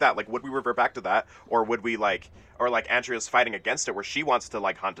 like things like that. Like, would we revert back to that, or would we like, or like Andrea's fighting against it where she wants to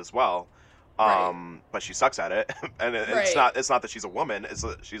like hunt as well, but she sucks at it, and it's not that she's a woman, it's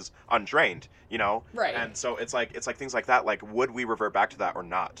that she's untrained, you know. Right. And so it's like things like that. Like, would we revert back to that or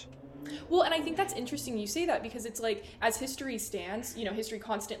not? Well, and I think that's interesting you say that, because it's like, as history stands, you know, history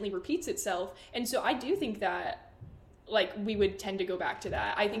constantly repeats itself. And so I do think that, like, we would tend to go back to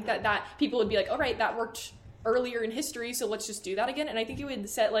that. I think that people would be like, all right, that worked earlier in history, so let's just do that again. And I think it would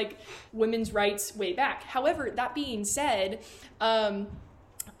set, like, women's rights way back. However, that being said, I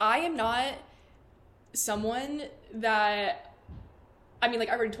am not someone that... I mean, like,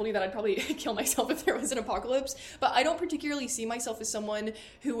 I already told you that I'd probably kill myself if there was an apocalypse, but I don't particularly see myself as someone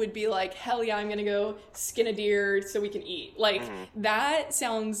who would be like, hell yeah, I'm gonna go skin a deer so we can eat. Like, that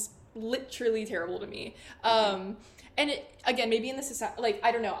sounds literally terrible to me. And it, again, maybe in the society, like,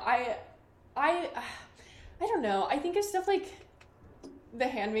 I don't know. I don't know. I think of stuff like The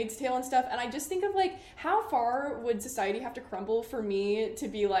Handmaid's Tale and stuff, and I just think of, like, how far would society have to crumble for me to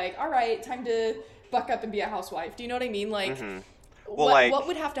be like, all right, time to buck up and be a housewife? Do you know what I mean? Like, well, what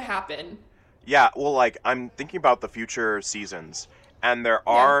would have to happen? Yeah, well, like, I'm thinking about the future seasons, and there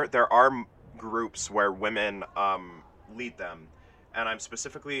are groups where women lead them, and I'm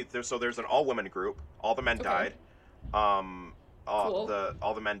specifically there's an all-women group. All the men died. Cool.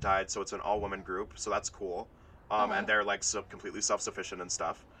 All the men died, so it's an all-women group, so that's cool. And they're, like, completely self-sufficient and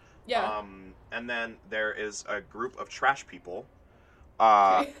stuff. Yeah. And then there is a group of trash people,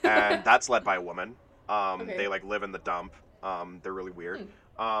 and that's led by a woman. They, like, live in the dump. They're really weird.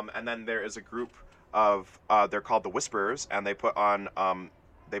 And then there is a group of they're called the Whisperers, and they put on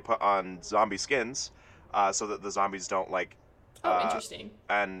zombie skins so that the zombies don't, like... interesting.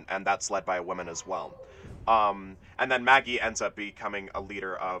 And that's led by a woman as well. And then Maggie ends up becoming a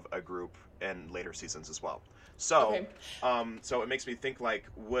leader of a group in later seasons as well. So, so it makes me think, like,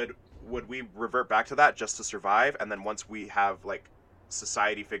 would we revert back to that just to survive? And then once we have, like,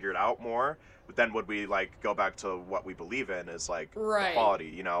 society figured out more, then would we, like, go back to what we believe in is, like, equality,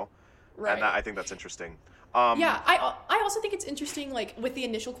 you know? Right. And I think that's interesting. Yeah, I also think it's interesting, like, with the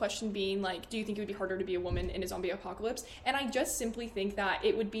initial question being, like, do you think it would be harder to be a woman in a zombie apocalypse? And I just simply think that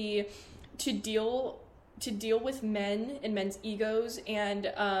it would be to deal with men and men's egos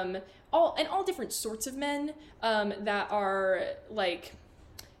and all different sorts of men that are, like,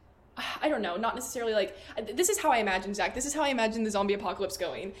 I don't know, not necessarily, like, this is how I imagine, Zach, this is how I imagine the zombie apocalypse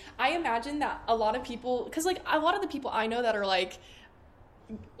going. I imagine that a lot of people, because, like, a lot of the people I know that are, like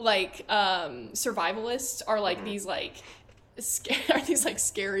survivalists are, like, these, like,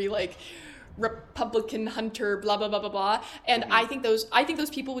 scary, like, Republican hunter, blah, blah, blah, blah, blah. And I think those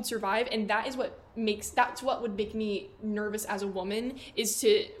people would survive, and that's what would make me nervous as a woman, is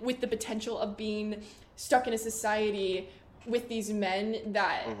with the potential of being stuck in a society with these men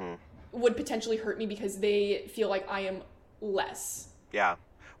that would potentially hurt me because they feel like I am less. Yeah.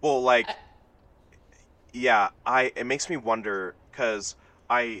 Well, like, it makes me wonder, because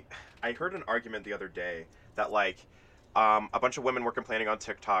I heard an argument the other day that, like, a bunch of women were complaining on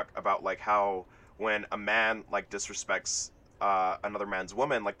TikTok about, like, how when a man, like, disrespects another man's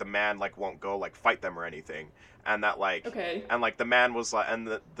woman, like, the man, like, won't go, like, fight them or anything. And that, like, and, like, the man was like,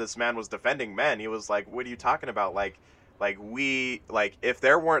 and this man was defending men. He was like, what are you talking about? Like, if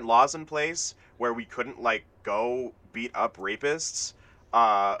there weren't laws in place where we couldn't, like, go beat up rapists,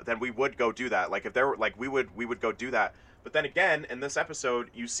 then we would go do that. Like, if there were, like, we would go do that. But then again, in this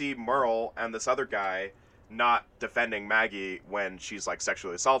episode, you see Merle and this other guy not defending Maggie when she's, like,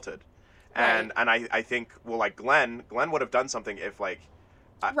 sexually assaulted. And I think, well, like, Glenn would have done something if, like,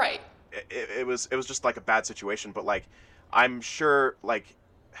 it was just, like, a bad situation. But, like, I'm sure, like,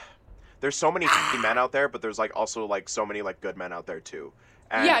 there's so many men out there, but there's, like, also, like, so many, like, good men out there too.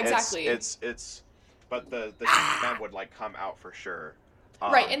 And yeah, exactly. But the men would, like, come out for sure.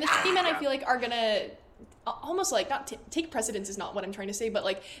 Right, and the shitty men, I feel like, are gonna almost, like, not take precedence is not what I'm trying to say, but,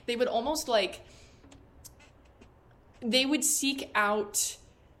 like, they would almost, like, they would seek out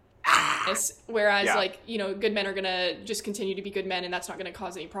whereas, like, you know, good men are gonna just continue to be good men, and that's not gonna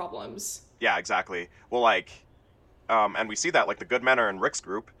cause any problems. Yeah, exactly. Well, like, and we see that, like, the good men are in Rick's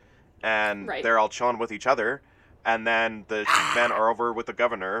group, and they're all chilling with each other, and then the men are over with the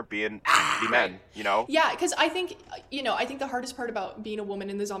governor being the men, you know? Yeah, because I think the hardest part about being a woman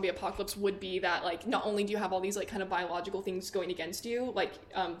in the zombie apocalypse would be that, like, not only do you have all these, like, kind of biological things going against you, like,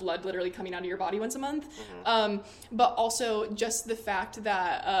 blood literally coming out of your body once a month, but also just the fact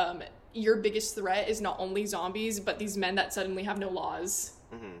that your biggest threat is not only zombies, but these men that suddenly have no laws.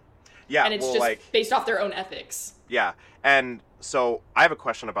 Yeah, and it's just, like, based off their own ethics. Yeah, and so I have a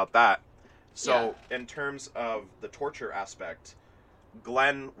question about that. So, in terms of the torture aspect, they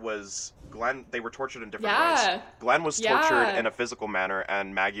were tortured in different ways. Glenn was tortured in a physical manner,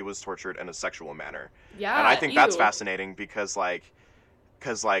 and Maggie was tortured in a sexual manner. Yeah, and I think that's fascinating because, like,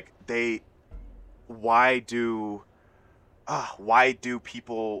 why do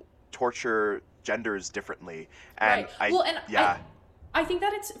people torture genders differently, and right. Well, and yeah. I think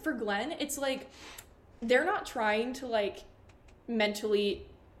that it's for Glenn, it's like they're not trying to like mentally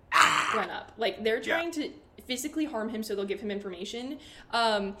Glenn up. Like they're trying to physically harm him so they'll give him information.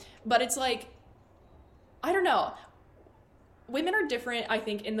 But it's like, I don't know. Women are different, I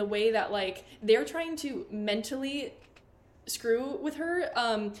think, in the way that like they're trying to mentally screw with her,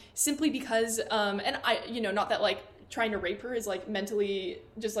 simply because, and I, not that like trying to rape her is like mentally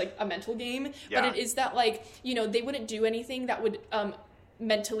just like a mental game, but it is that like, they wouldn't do anything that would,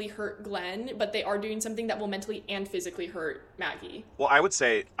 mentally hurt Glenn, but they are doing something that will mentally and physically hurt Maggie. Well, I would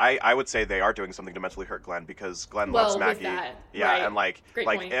say they are doing something to mentally hurt Glenn because Glenn loves Maggie. That, yeah, right. And like Great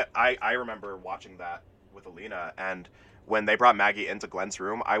point. I remember watching that with Alina, and when they brought Maggie into Glenn's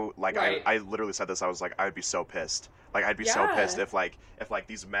room, I literally said this. I was like, I would be so pissed. Like I'd be so pissed if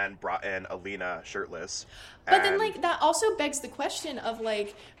these men brought in Alina shirtless. But then like that also begs the question of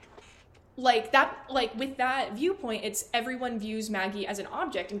like that, like with that viewpoint, it's everyone views Maggie as an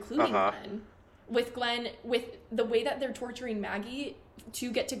object, including Glenn. With the way that they're torturing Maggie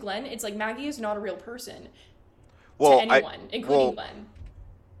to get to Glenn, it's like Maggie is not a real person to anyone, including Glenn.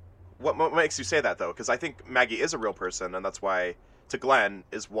 What makes you say that though? Because I think Maggie is a real person, and that's why Glenn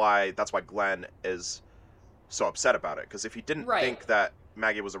is so upset about it. Because if he didn't think that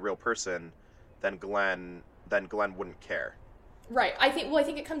Maggie was a real person, then Glenn wouldn't care. Right. I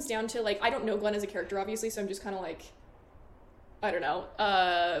think it comes down to, like, I don't know Glenn as a character, obviously, so I'm just kind of like, I don't know,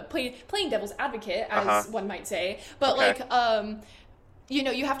 playing devil's advocate, as one might say. But,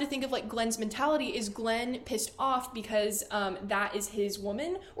 you have to think of, like, Glenn's mentality. Is Glenn pissed off because that is his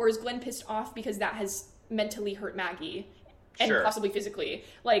woman? Or is Glenn pissed off because that has mentally hurt Maggie? And possibly physically.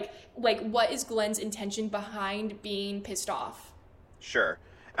 Like, what is Glenn's intention behind being pissed off? Sure.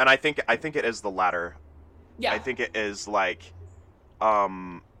 And I think it is the latter. Yeah. I think it is, like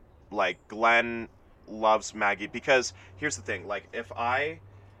Glenn loves Maggie because here's the thing, like if I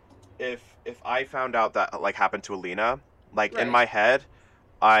found out that like happened to Alina, like in my head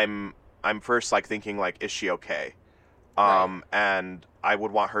I'm first like thinking like, is she okay? And I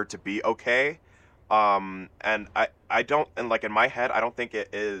would want her to be okay. And I don't, and like in my head I don't think it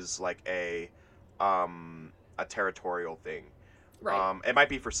is like a territorial thing. Right. It might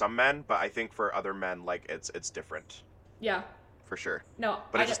be for some men, but I think for other men like it's different. Yeah. For sure. No.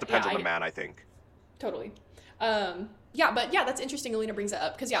 But it just depends on the man, I think. Totally. That's interesting Alina brings that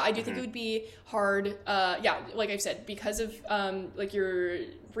up. Because, I do think it would be hard, like I've said, because of, like, your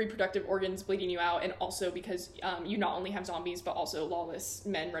reproductive organs bleeding you out, and also because you not only have zombies, but also lawless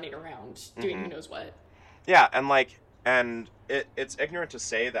men running around doing who knows what. Yeah, and, like, it's ignorant to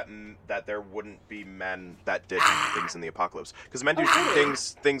say that there wouldn't be men that did things in the apocalypse. Because men do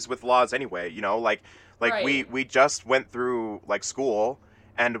things with laws anyway, we just went through like school,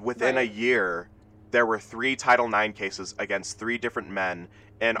 and within a year there were 3 Title IX cases against 3 different men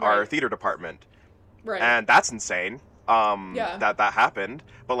in our theater department. Right. And that's insane. That happened.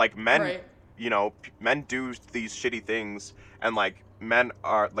 But like men, men do these shitty things, and like men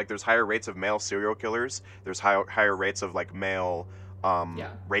are like, there's higher rates of male serial killers. There's higher rates of like male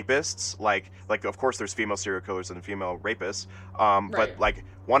rapists. Like of course there's female serial killers and female rapists. But like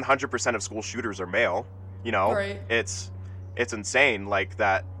 100% of school shooters are male. It's insane. Like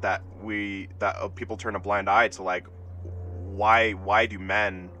that people turn a blind eye to like why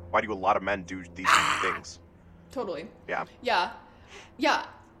do a lot of men do these things? Totally. Yeah. Yeah. Yeah.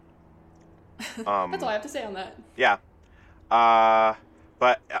 That's all I have to say on that. Yeah.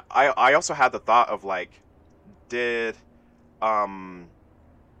 But I also had the thought of like, do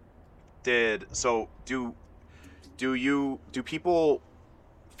people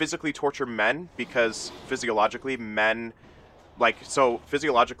physically torture men because physiologically men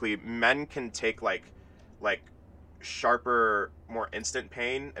can take like sharper, more instant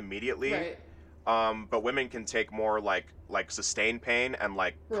pain immediately. Right. But women can take more like sustained pain and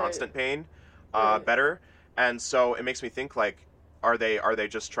like constant pain better. And so it makes me think like, are they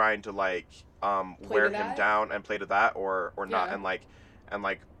just trying to like wear him down and play to that or not? And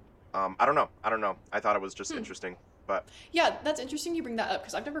I don't know. I thought it was just interesting. But yeah, that's interesting you bring that up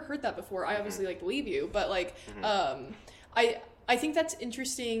because I've never heard that before. I obviously like believe you, but like I think that's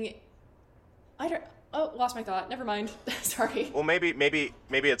interesting. Lost my thought. Never mind. Sorry. Well, maybe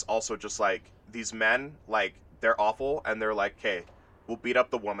it's also just like these men, like they're awful and they're like, okay, we'll beat up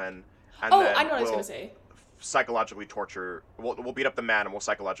the woman and then I know what I was gonna say. Psychologically torture. We'll beat up the man and we'll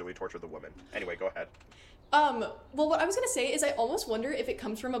psychologically torture the woman. Anyway, go ahead. Well, what I was gonna say is I almost wonder if it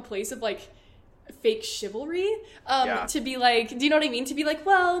comes from a place of like fake chivalry, Yeah. to be like, do you know what I mean? To be like,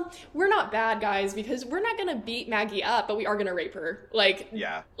 well, we're not bad guys because we're not gonna beat Maggie up, but we are gonna rape her. Like,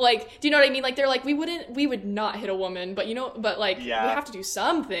 Yeah. like, do you know what I mean? Like, they're like, we would not hit a woman, but like, Yeah. we have to do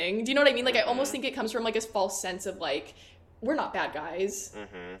something. Do you know what I mean? Like, I almost think it comes from like a false sense of like, we're not bad guys.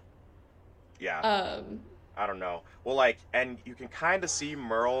 Yeah. I don't know. Well, like, and you can kind of see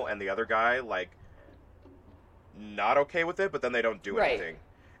Merle and the other guy, like, not okay with it, but then they don't do Right. anything.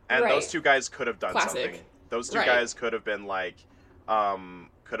 And Right. those two guys could have done Classic. something. Those two Right. guys could have been like,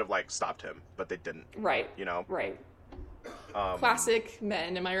 could have like stopped him, but they didn't. Right. You know. Right. Um, Classic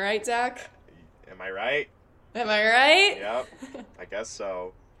men. Am I right, Zach? Am I right? Am I right? Yep. I guess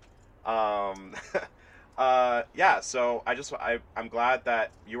so. Yeah. So I'm glad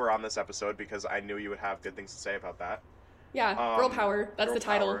that you were on this episode because I knew you would have good things to say about that. Yeah. Girl power. That's girl the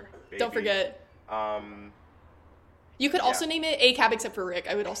title. power, Don't baby. forget. Um. You could also name it A Cab except for Rick.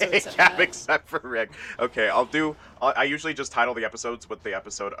 I would also accept Cab that. except for Rick. Okay, I usually just title the episodes with the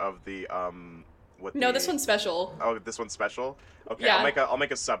episode of the with No, the, this one's special. Oh, this one's special. Okay, Yeah. I'll make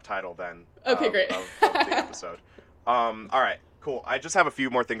a subtitle then. Okay, great. of the episode. All right, cool. I just have a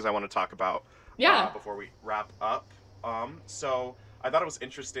few more things I want to talk about. Yeah. Before we wrap up. So I thought it was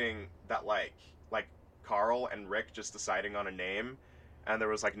interesting that like Carl and Rick just deciding on a name, and there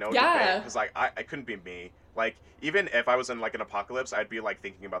was like no debate because like I couldn't be me. Like even if I was in like an apocalypse, I'd be like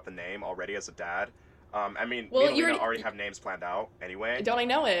thinking about the name already as a dad. I mean, Well, me and you Lena already- already have names planned out anyway. Don't I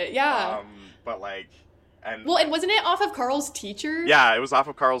know it? Yeah. But like, and Well, and wasn't it off of Carl's teacher? yeah, it was off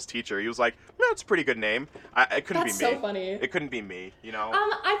of Carl's teacher. He was like, "No, it's a pretty good name." It couldn't That's be me. so funny. It couldn't be me, you know.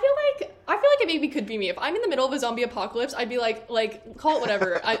 I feel like it maybe could be me. If I'm in the middle of a zombie apocalypse, I'd be like call it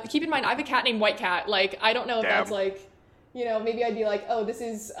whatever. Keep in mind, I have a cat named White Cat. Like, I don't know if Damn. that's like, maybe I'd be like, oh, this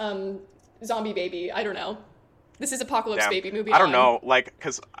is zombie baby. I don't know. This is apocalypse Damn. baby. Moving I don't on. know, like,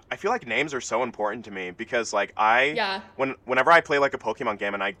 because I feel like names are so important to me because, like, Yeah. whenever I play, like, a Pokemon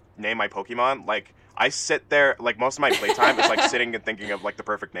game and I name my Pokemon, like, I sit there, like, most of my playtime is, like, sitting and thinking of, like, the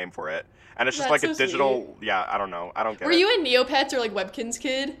perfect name for it. And it's just, That's like, a so digital, yeah, I don't know. I don't get Were it. you a Neopets or like Webkinz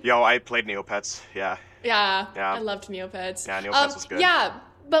kid? Yo, I played Neopets, yeah. Yeah. Yeah. I loved Neopets. Yeah, Neopets was good. Yeah,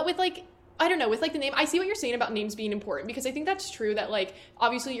 but with like, I don't know, with like the name, I see what you're saying about names being important because I think that's true that like,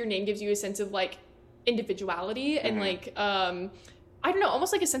 obviously your name gives you a sense of like individuality and like, I don't know,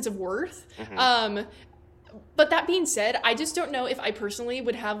 almost like a sense of worth. But that being said, I just don't know if I personally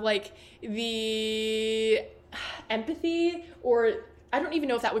would have like the empathy or I don't even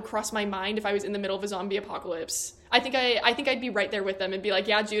know if that would cross my mind if I was in the middle of a zombie apocalypse. I think I'd be right there with them and be like,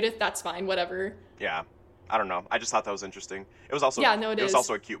 yeah, Judith, that's fine, whatever. Yeah. I don't know. I just thought that was interesting. It was also, Yeah, no, it was is.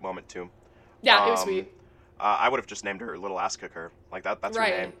 also a cute moment, too. Yeah, it was sweet. I would have just named her Little Ass Kicker. Like, that's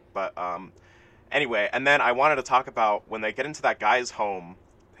Right. her name. But, anyway, and then I wanted to talk about when they get into that guy's home,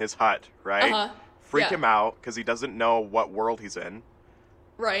 his hut, right? Uh-huh. Freak Yeah. him out, because he doesn't know what world he's in.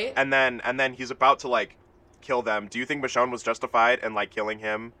 Right. And then he's about to, like, kill them. Do you think Michonne was justified in, like, killing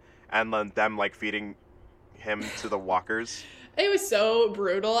him and then them, like, feeding him to the walkers? It was so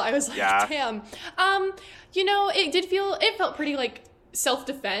brutal. I was like, Yeah. damn. It felt pretty like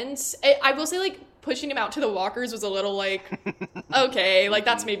self-defense. I will say like pushing him out to the walkers was a little like, okay, like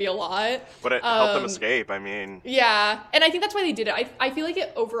that's maybe a lot. But it helped them escape, I mean. Yeah, and I think that's why they did it. I feel like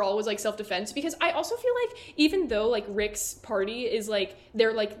it overall was like self-defense because I also feel like even though like Rick's party is like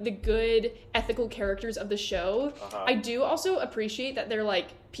they're like the good ethical characters of the show, I do also appreciate that they're like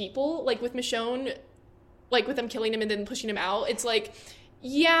people. Like with Michonne, like with them killing him and then pushing him out, it's like,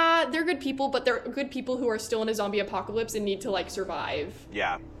 yeah, they're good people, but they're good people who are still in a zombie apocalypse and need to like survive.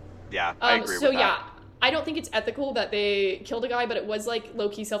 Yeah, I agree So with that. yeah, I don't think it's ethical that they killed a guy, but it was like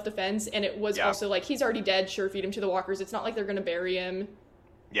low-key self-defense, and it was also like he's already dead. Sure, feed him to the walkers. It's not like they're gonna bury him.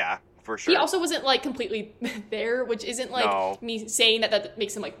 Yeah, for sure. He also wasn't like completely there, which isn't like No. me saying that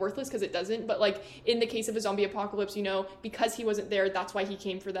makes him like worthless because it doesn't. But like in the case of a zombie apocalypse, because he wasn't there, that's why he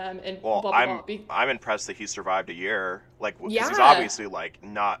came for them. And Well, blah blah blah. I'm impressed that he survived a year. Like, because he's Yeah. obviously like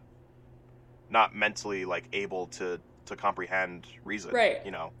not mentally like able to comprehend reason. Right.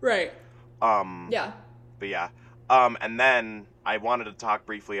 Right. Yeah. But yeah. And then I wanted to talk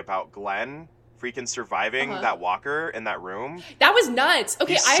briefly about Glenn freaking surviving that walker in that room. That was nuts.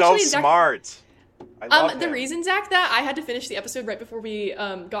 Okay, He's I so actually smart. I love the him. reason, Zach, that I had to finish the episode right before we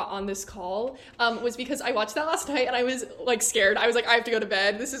got on this call was because I watched that last night and I was like scared. I was like, I have to go to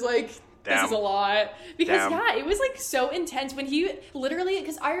bed. This is like This is a lot. Because, Damn. yeah, it was, like, so intense when he literally,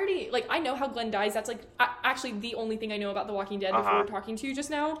 because I already, like, I know how Glenn dies. That's, like, actually the only thing I know about The Walking Dead before we're talking to you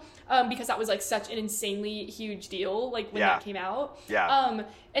just now, because that was, like, such an insanely huge deal, like, when that came out. Yeah.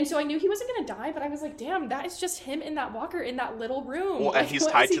 And so I knew he wasn't going to die, but I was like, damn, that is just him in that walker in that little room. Well, and like, he's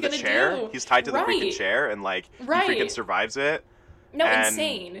tied to the chair. Do? He's tied to the freaking chair, and, like, he freaking survives it. No, and,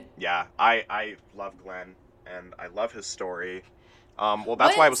 insane. Yeah, I love Glenn, and I love his story. Well,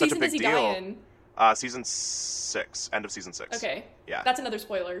 that's why it was such a big deal. Season 6, end of season 6. Okay. Yeah. That's another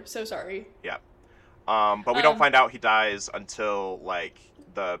spoiler. So sorry. Yeah. But we don't find out he dies until like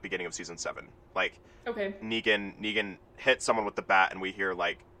the beginning of season 7. Like, okay. Negan hits someone with the bat, and we hear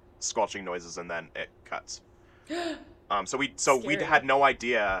like squelching noises, and then it cuts. So we had no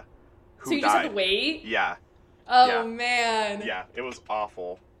idea who died. So you just had to wait. Yeah. Oh man. Yeah, it was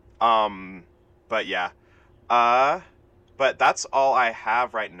awful. But yeah. But that's all I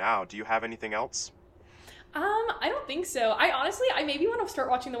have right now. Do you have anything else? I don't think so. I maybe want to start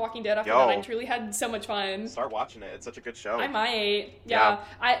watching The Walking Dead after that. I truly had so much fun. Start watching it. It's such a good show. I might. Yeah.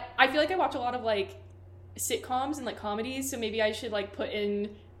 I feel like I watch a lot of like sitcoms and like comedies, so maybe I should like put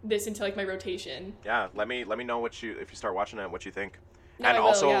in this into like my rotation. Yeah, let me know if you start watching it, what you think. No, and I will,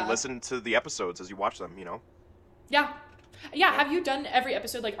 also listen to the episodes as you watch them, you know? Yeah. Have you done every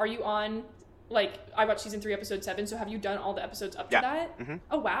episode? Like, are you on, like, I watched season 3, episode 7, so have you done all the episodes up to that? Mm-hmm.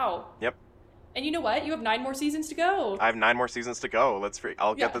 Oh, wow. Yep. And you know what? You have 9 more seasons to go. I have 9 more seasons to go.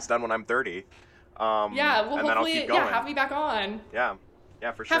 I'll get this done when I'm 30. Well, and hopefully, then I'll keep going. have me back on. Yeah,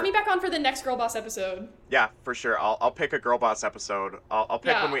 for sure. Have me back on for the next Girl Boss episode. Yeah, for sure. I'll pick a Girl Boss episode. I'll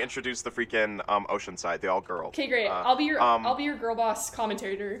pick when we introduce the freaking Oceanside, the all girl. Okay, great. I'll be your Girl Boss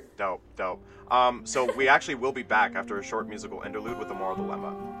commentator. Dope. So we actually will be back after a short musical interlude with the moral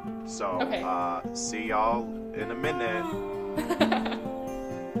dilemma. So see y'all in a minute.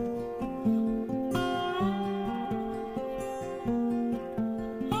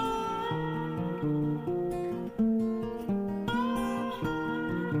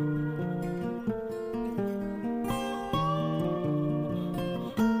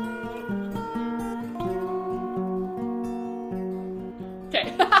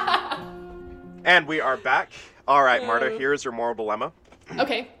 And we are back. All right, Marta, here's your moral dilemma.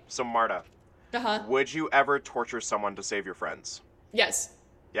 Okay. So, Marta, would you ever torture someone to save your friends? Yes.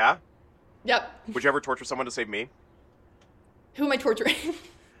 Yeah? Yep. Would you ever torture someone to save me? Who am I torturing?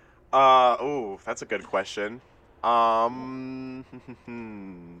 That's a good question. I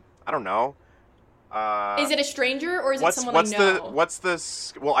don't know. Is it a stranger or is it someone I know?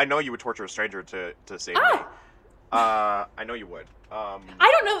 Well, I know you would torture a stranger to save me. I know you would. I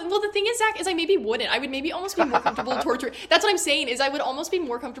don't know. Well, the thing is, Zach, is I maybe wouldn't. I would maybe almost be more comfortable torturing. That's what I'm saying, is I would almost be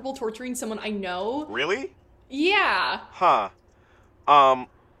more comfortable torturing someone I know. Really? Yeah. Huh.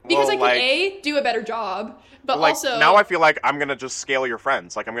 Because I can, do a better job, but like, also... Now I feel like I'm going to just scale your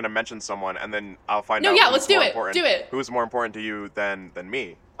friends. Like, I'm going to mention someone, and then I'll find out let's do it. Do it. Who's more important to you than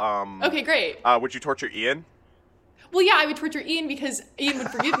me. Okay, great. Would you torture Ian? Well, yeah, I would torture Ian because Ian would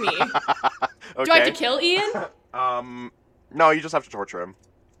forgive me. Okay. Do I have to kill Ian? No, you just have to torture him.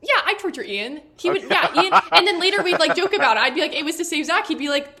 Yeah, I'd torture Ian. He would, Ian. And then later we'd, like, joke about it. I'd be like, it was to save Zach. He'd be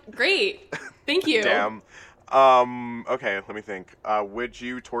like, great. Thank you. Damn. Okay, let me think. Would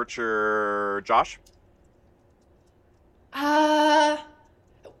you torture Josh? Are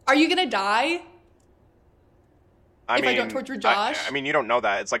you gonna die? If I don't torture Josh? I mean, you don't know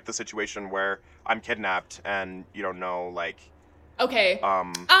that. It's like the situation where I'm kidnapped and you don't know, like... Okay.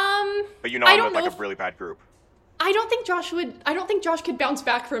 But you know I'm with, like, a really bad group. I don't think Josh could bounce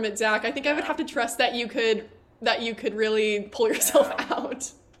back from it, Zach. I think I would have to trust that you could really pull yourself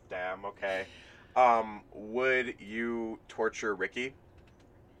out. Damn, okay. Would you torture Ricky?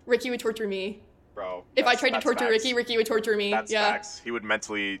 Ricky would torture me. Bro. If I tried to torture Ricky, Ricky would torture me. That's facts. He would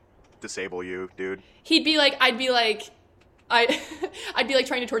mentally disable you, dude. I'd be like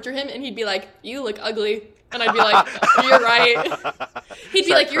trying to torture him, and he'd be like, "You look ugly." And I'd be like, "You're right." He'd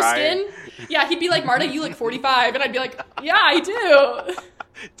be like, "Your skin?" Yeah, he'd be like, "Marta, you look 45." And I'd be like, "Yeah, I do."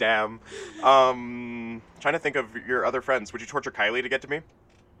 Damn. Trying to think of your other friends. Would you torture Kylie to get to me?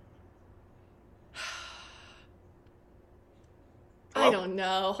 Hello? I don't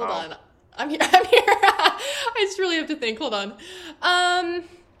know. Hold on. I'm here. I just really have to think. Hold on.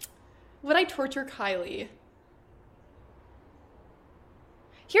 Would I torture Kylie?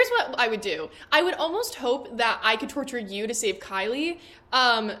 Here's what I would do. I would almost hope that I could torture you to save Kylie,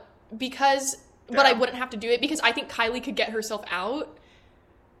 but I wouldn't have to do it because I think Kylie could get herself out.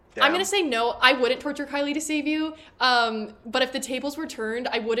 Damn. I'm going to say no, I wouldn't torture Kylie to save you, but if the tables were turned,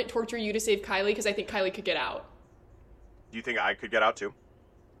 I wouldn't torture you to save Kylie because I think Kylie could get out. Do you think I could get out too?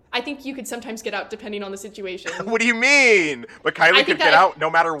 I think you could sometimes get out depending on the situation. What do you mean? But Kylie could get out no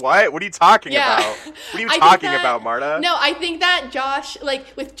matter what? What are you talking about? What are you talking about, Marta? No, I think that Josh, like,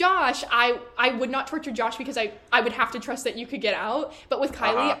 with Josh, I would not torture Josh because I would have to trust that you could get out. But with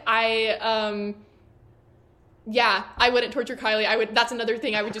Kylie, I wouldn't torture Kylie. That's another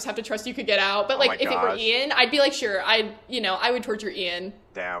thing. I would just have to trust you could get out. But, like, if it were Ian, I'd be like, sure, I would torture Ian.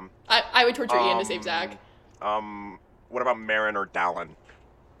 Damn. I would torture Ian to save Zach. What about Marin or Dallin?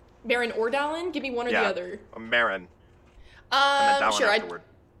 Marin or Dallin? Give me one or the other. Marin. And then Dallin sure. afterward.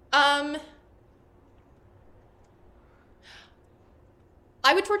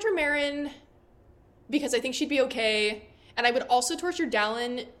 I would torture Marin because I think she'd be okay. And I would also torture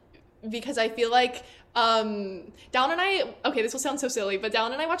Dallin because I feel like Dallin and I, okay, this will sound so silly, but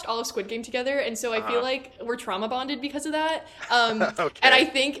Dallin and I watched all of Squid Game together, and so I feel like we're trauma bonded because of that. Okay. And I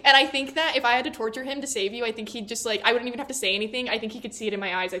think that if I had to torture him to save you, I think he'd just, like, I wouldn't even have to say anything. I think he could see it in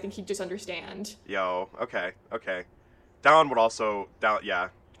my eyes. I think he'd just understand. Yo, okay. Dallin would also, yeah,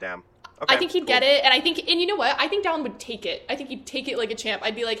 damn. Okay, I think he'd get it, and you know what? I think Dallin would take it. I think he'd take it like a champ.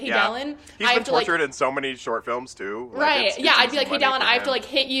 I'd be like, hey, Dallin, he's been tortured in so many short films too. Like, right? it's I'd be like, hey, Dallin, I have to, like,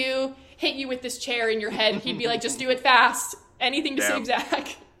 hit you with this chair in your head. He'd be like, just do it fast. Anything to save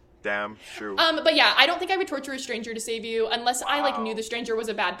Zach. Damn, true. But yeah, I don't think I would torture a stranger to save you unless I, like, knew the stranger was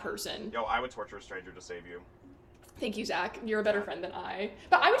a bad person. Yo, I would torture a stranger to save you. Thank you, Zach. You're a better friend than I.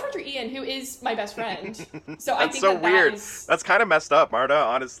 But I would torture Ian, who is my best friend. So I think so weird. That is... That's kind of messed up, Marta,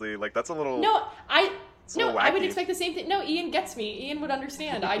 honestly. Like, that's a little... I would expect the same thing. No, Ian gets me. Ian would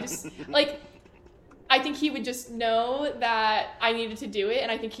understand. I just, like, I think he would just know that I needed to do it,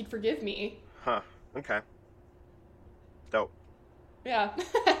 and I think he'd forgive me. Huh. Okay. Dope. Yeah.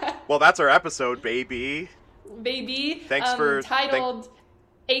 Well, that's our episode, baby. Thanks for... Titled,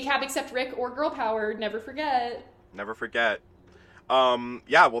 ACAB Except Rick or Girl Power, never forget. Never forget.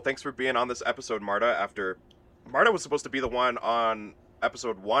 Yeah, well, thanks for being on this episode, Marta, Marta was supposed to be the one on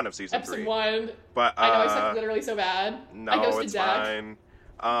episode 1 of season 3. Episode 1. But, I know I suck literally so bad. No, I ghosted it's Zach.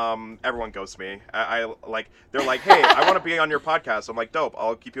 fine. Everyone ghosts me. I like, they're like, hey, I want to be on your podcast. I'm like, dope,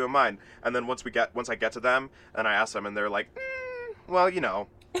 I'll keep you in mind. And then once I get to them, and I ask them, and they're like, well, you know.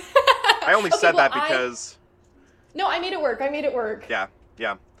 I only said that because... No, I made it work. Yeah.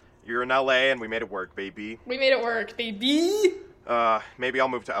 You're in LA, and we made it work, baby. Maybe. Maybe I'll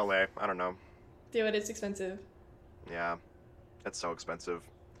move to LA. I don't know. Do it. It's expensive. Yeah. It's so expensive.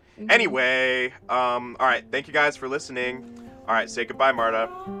 Mm-hmm. Anyway, all right. Thank you guys for listening. All right. Say goodbye, Marta.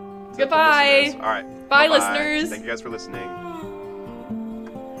 Goodbye. All right. Bye, listeners. Thank you guys for listening.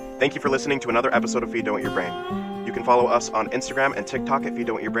 Thank you for listening to another episode of Feed Don't Eat Your Brain. You can follow us on Instagram and TikTok at Feed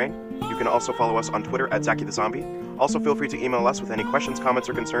Don't Eat Your Brain. You can also follow us on Twitter at Zachy the Zombie. Also, feel free to email us with any questions, comments,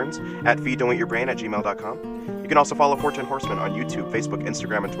 or concerns at feeddon'teatyourbrain@gmail.com. You can also follow Fortune Horseman on YouTube, Facebook,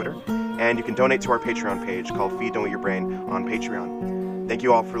 Instagram, and Twitter. And you can donate to our Patreon page called Feed Don't Eat Your Brain on Patreon. Thank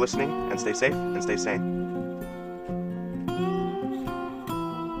you all for listening, and stay safe and stay sane.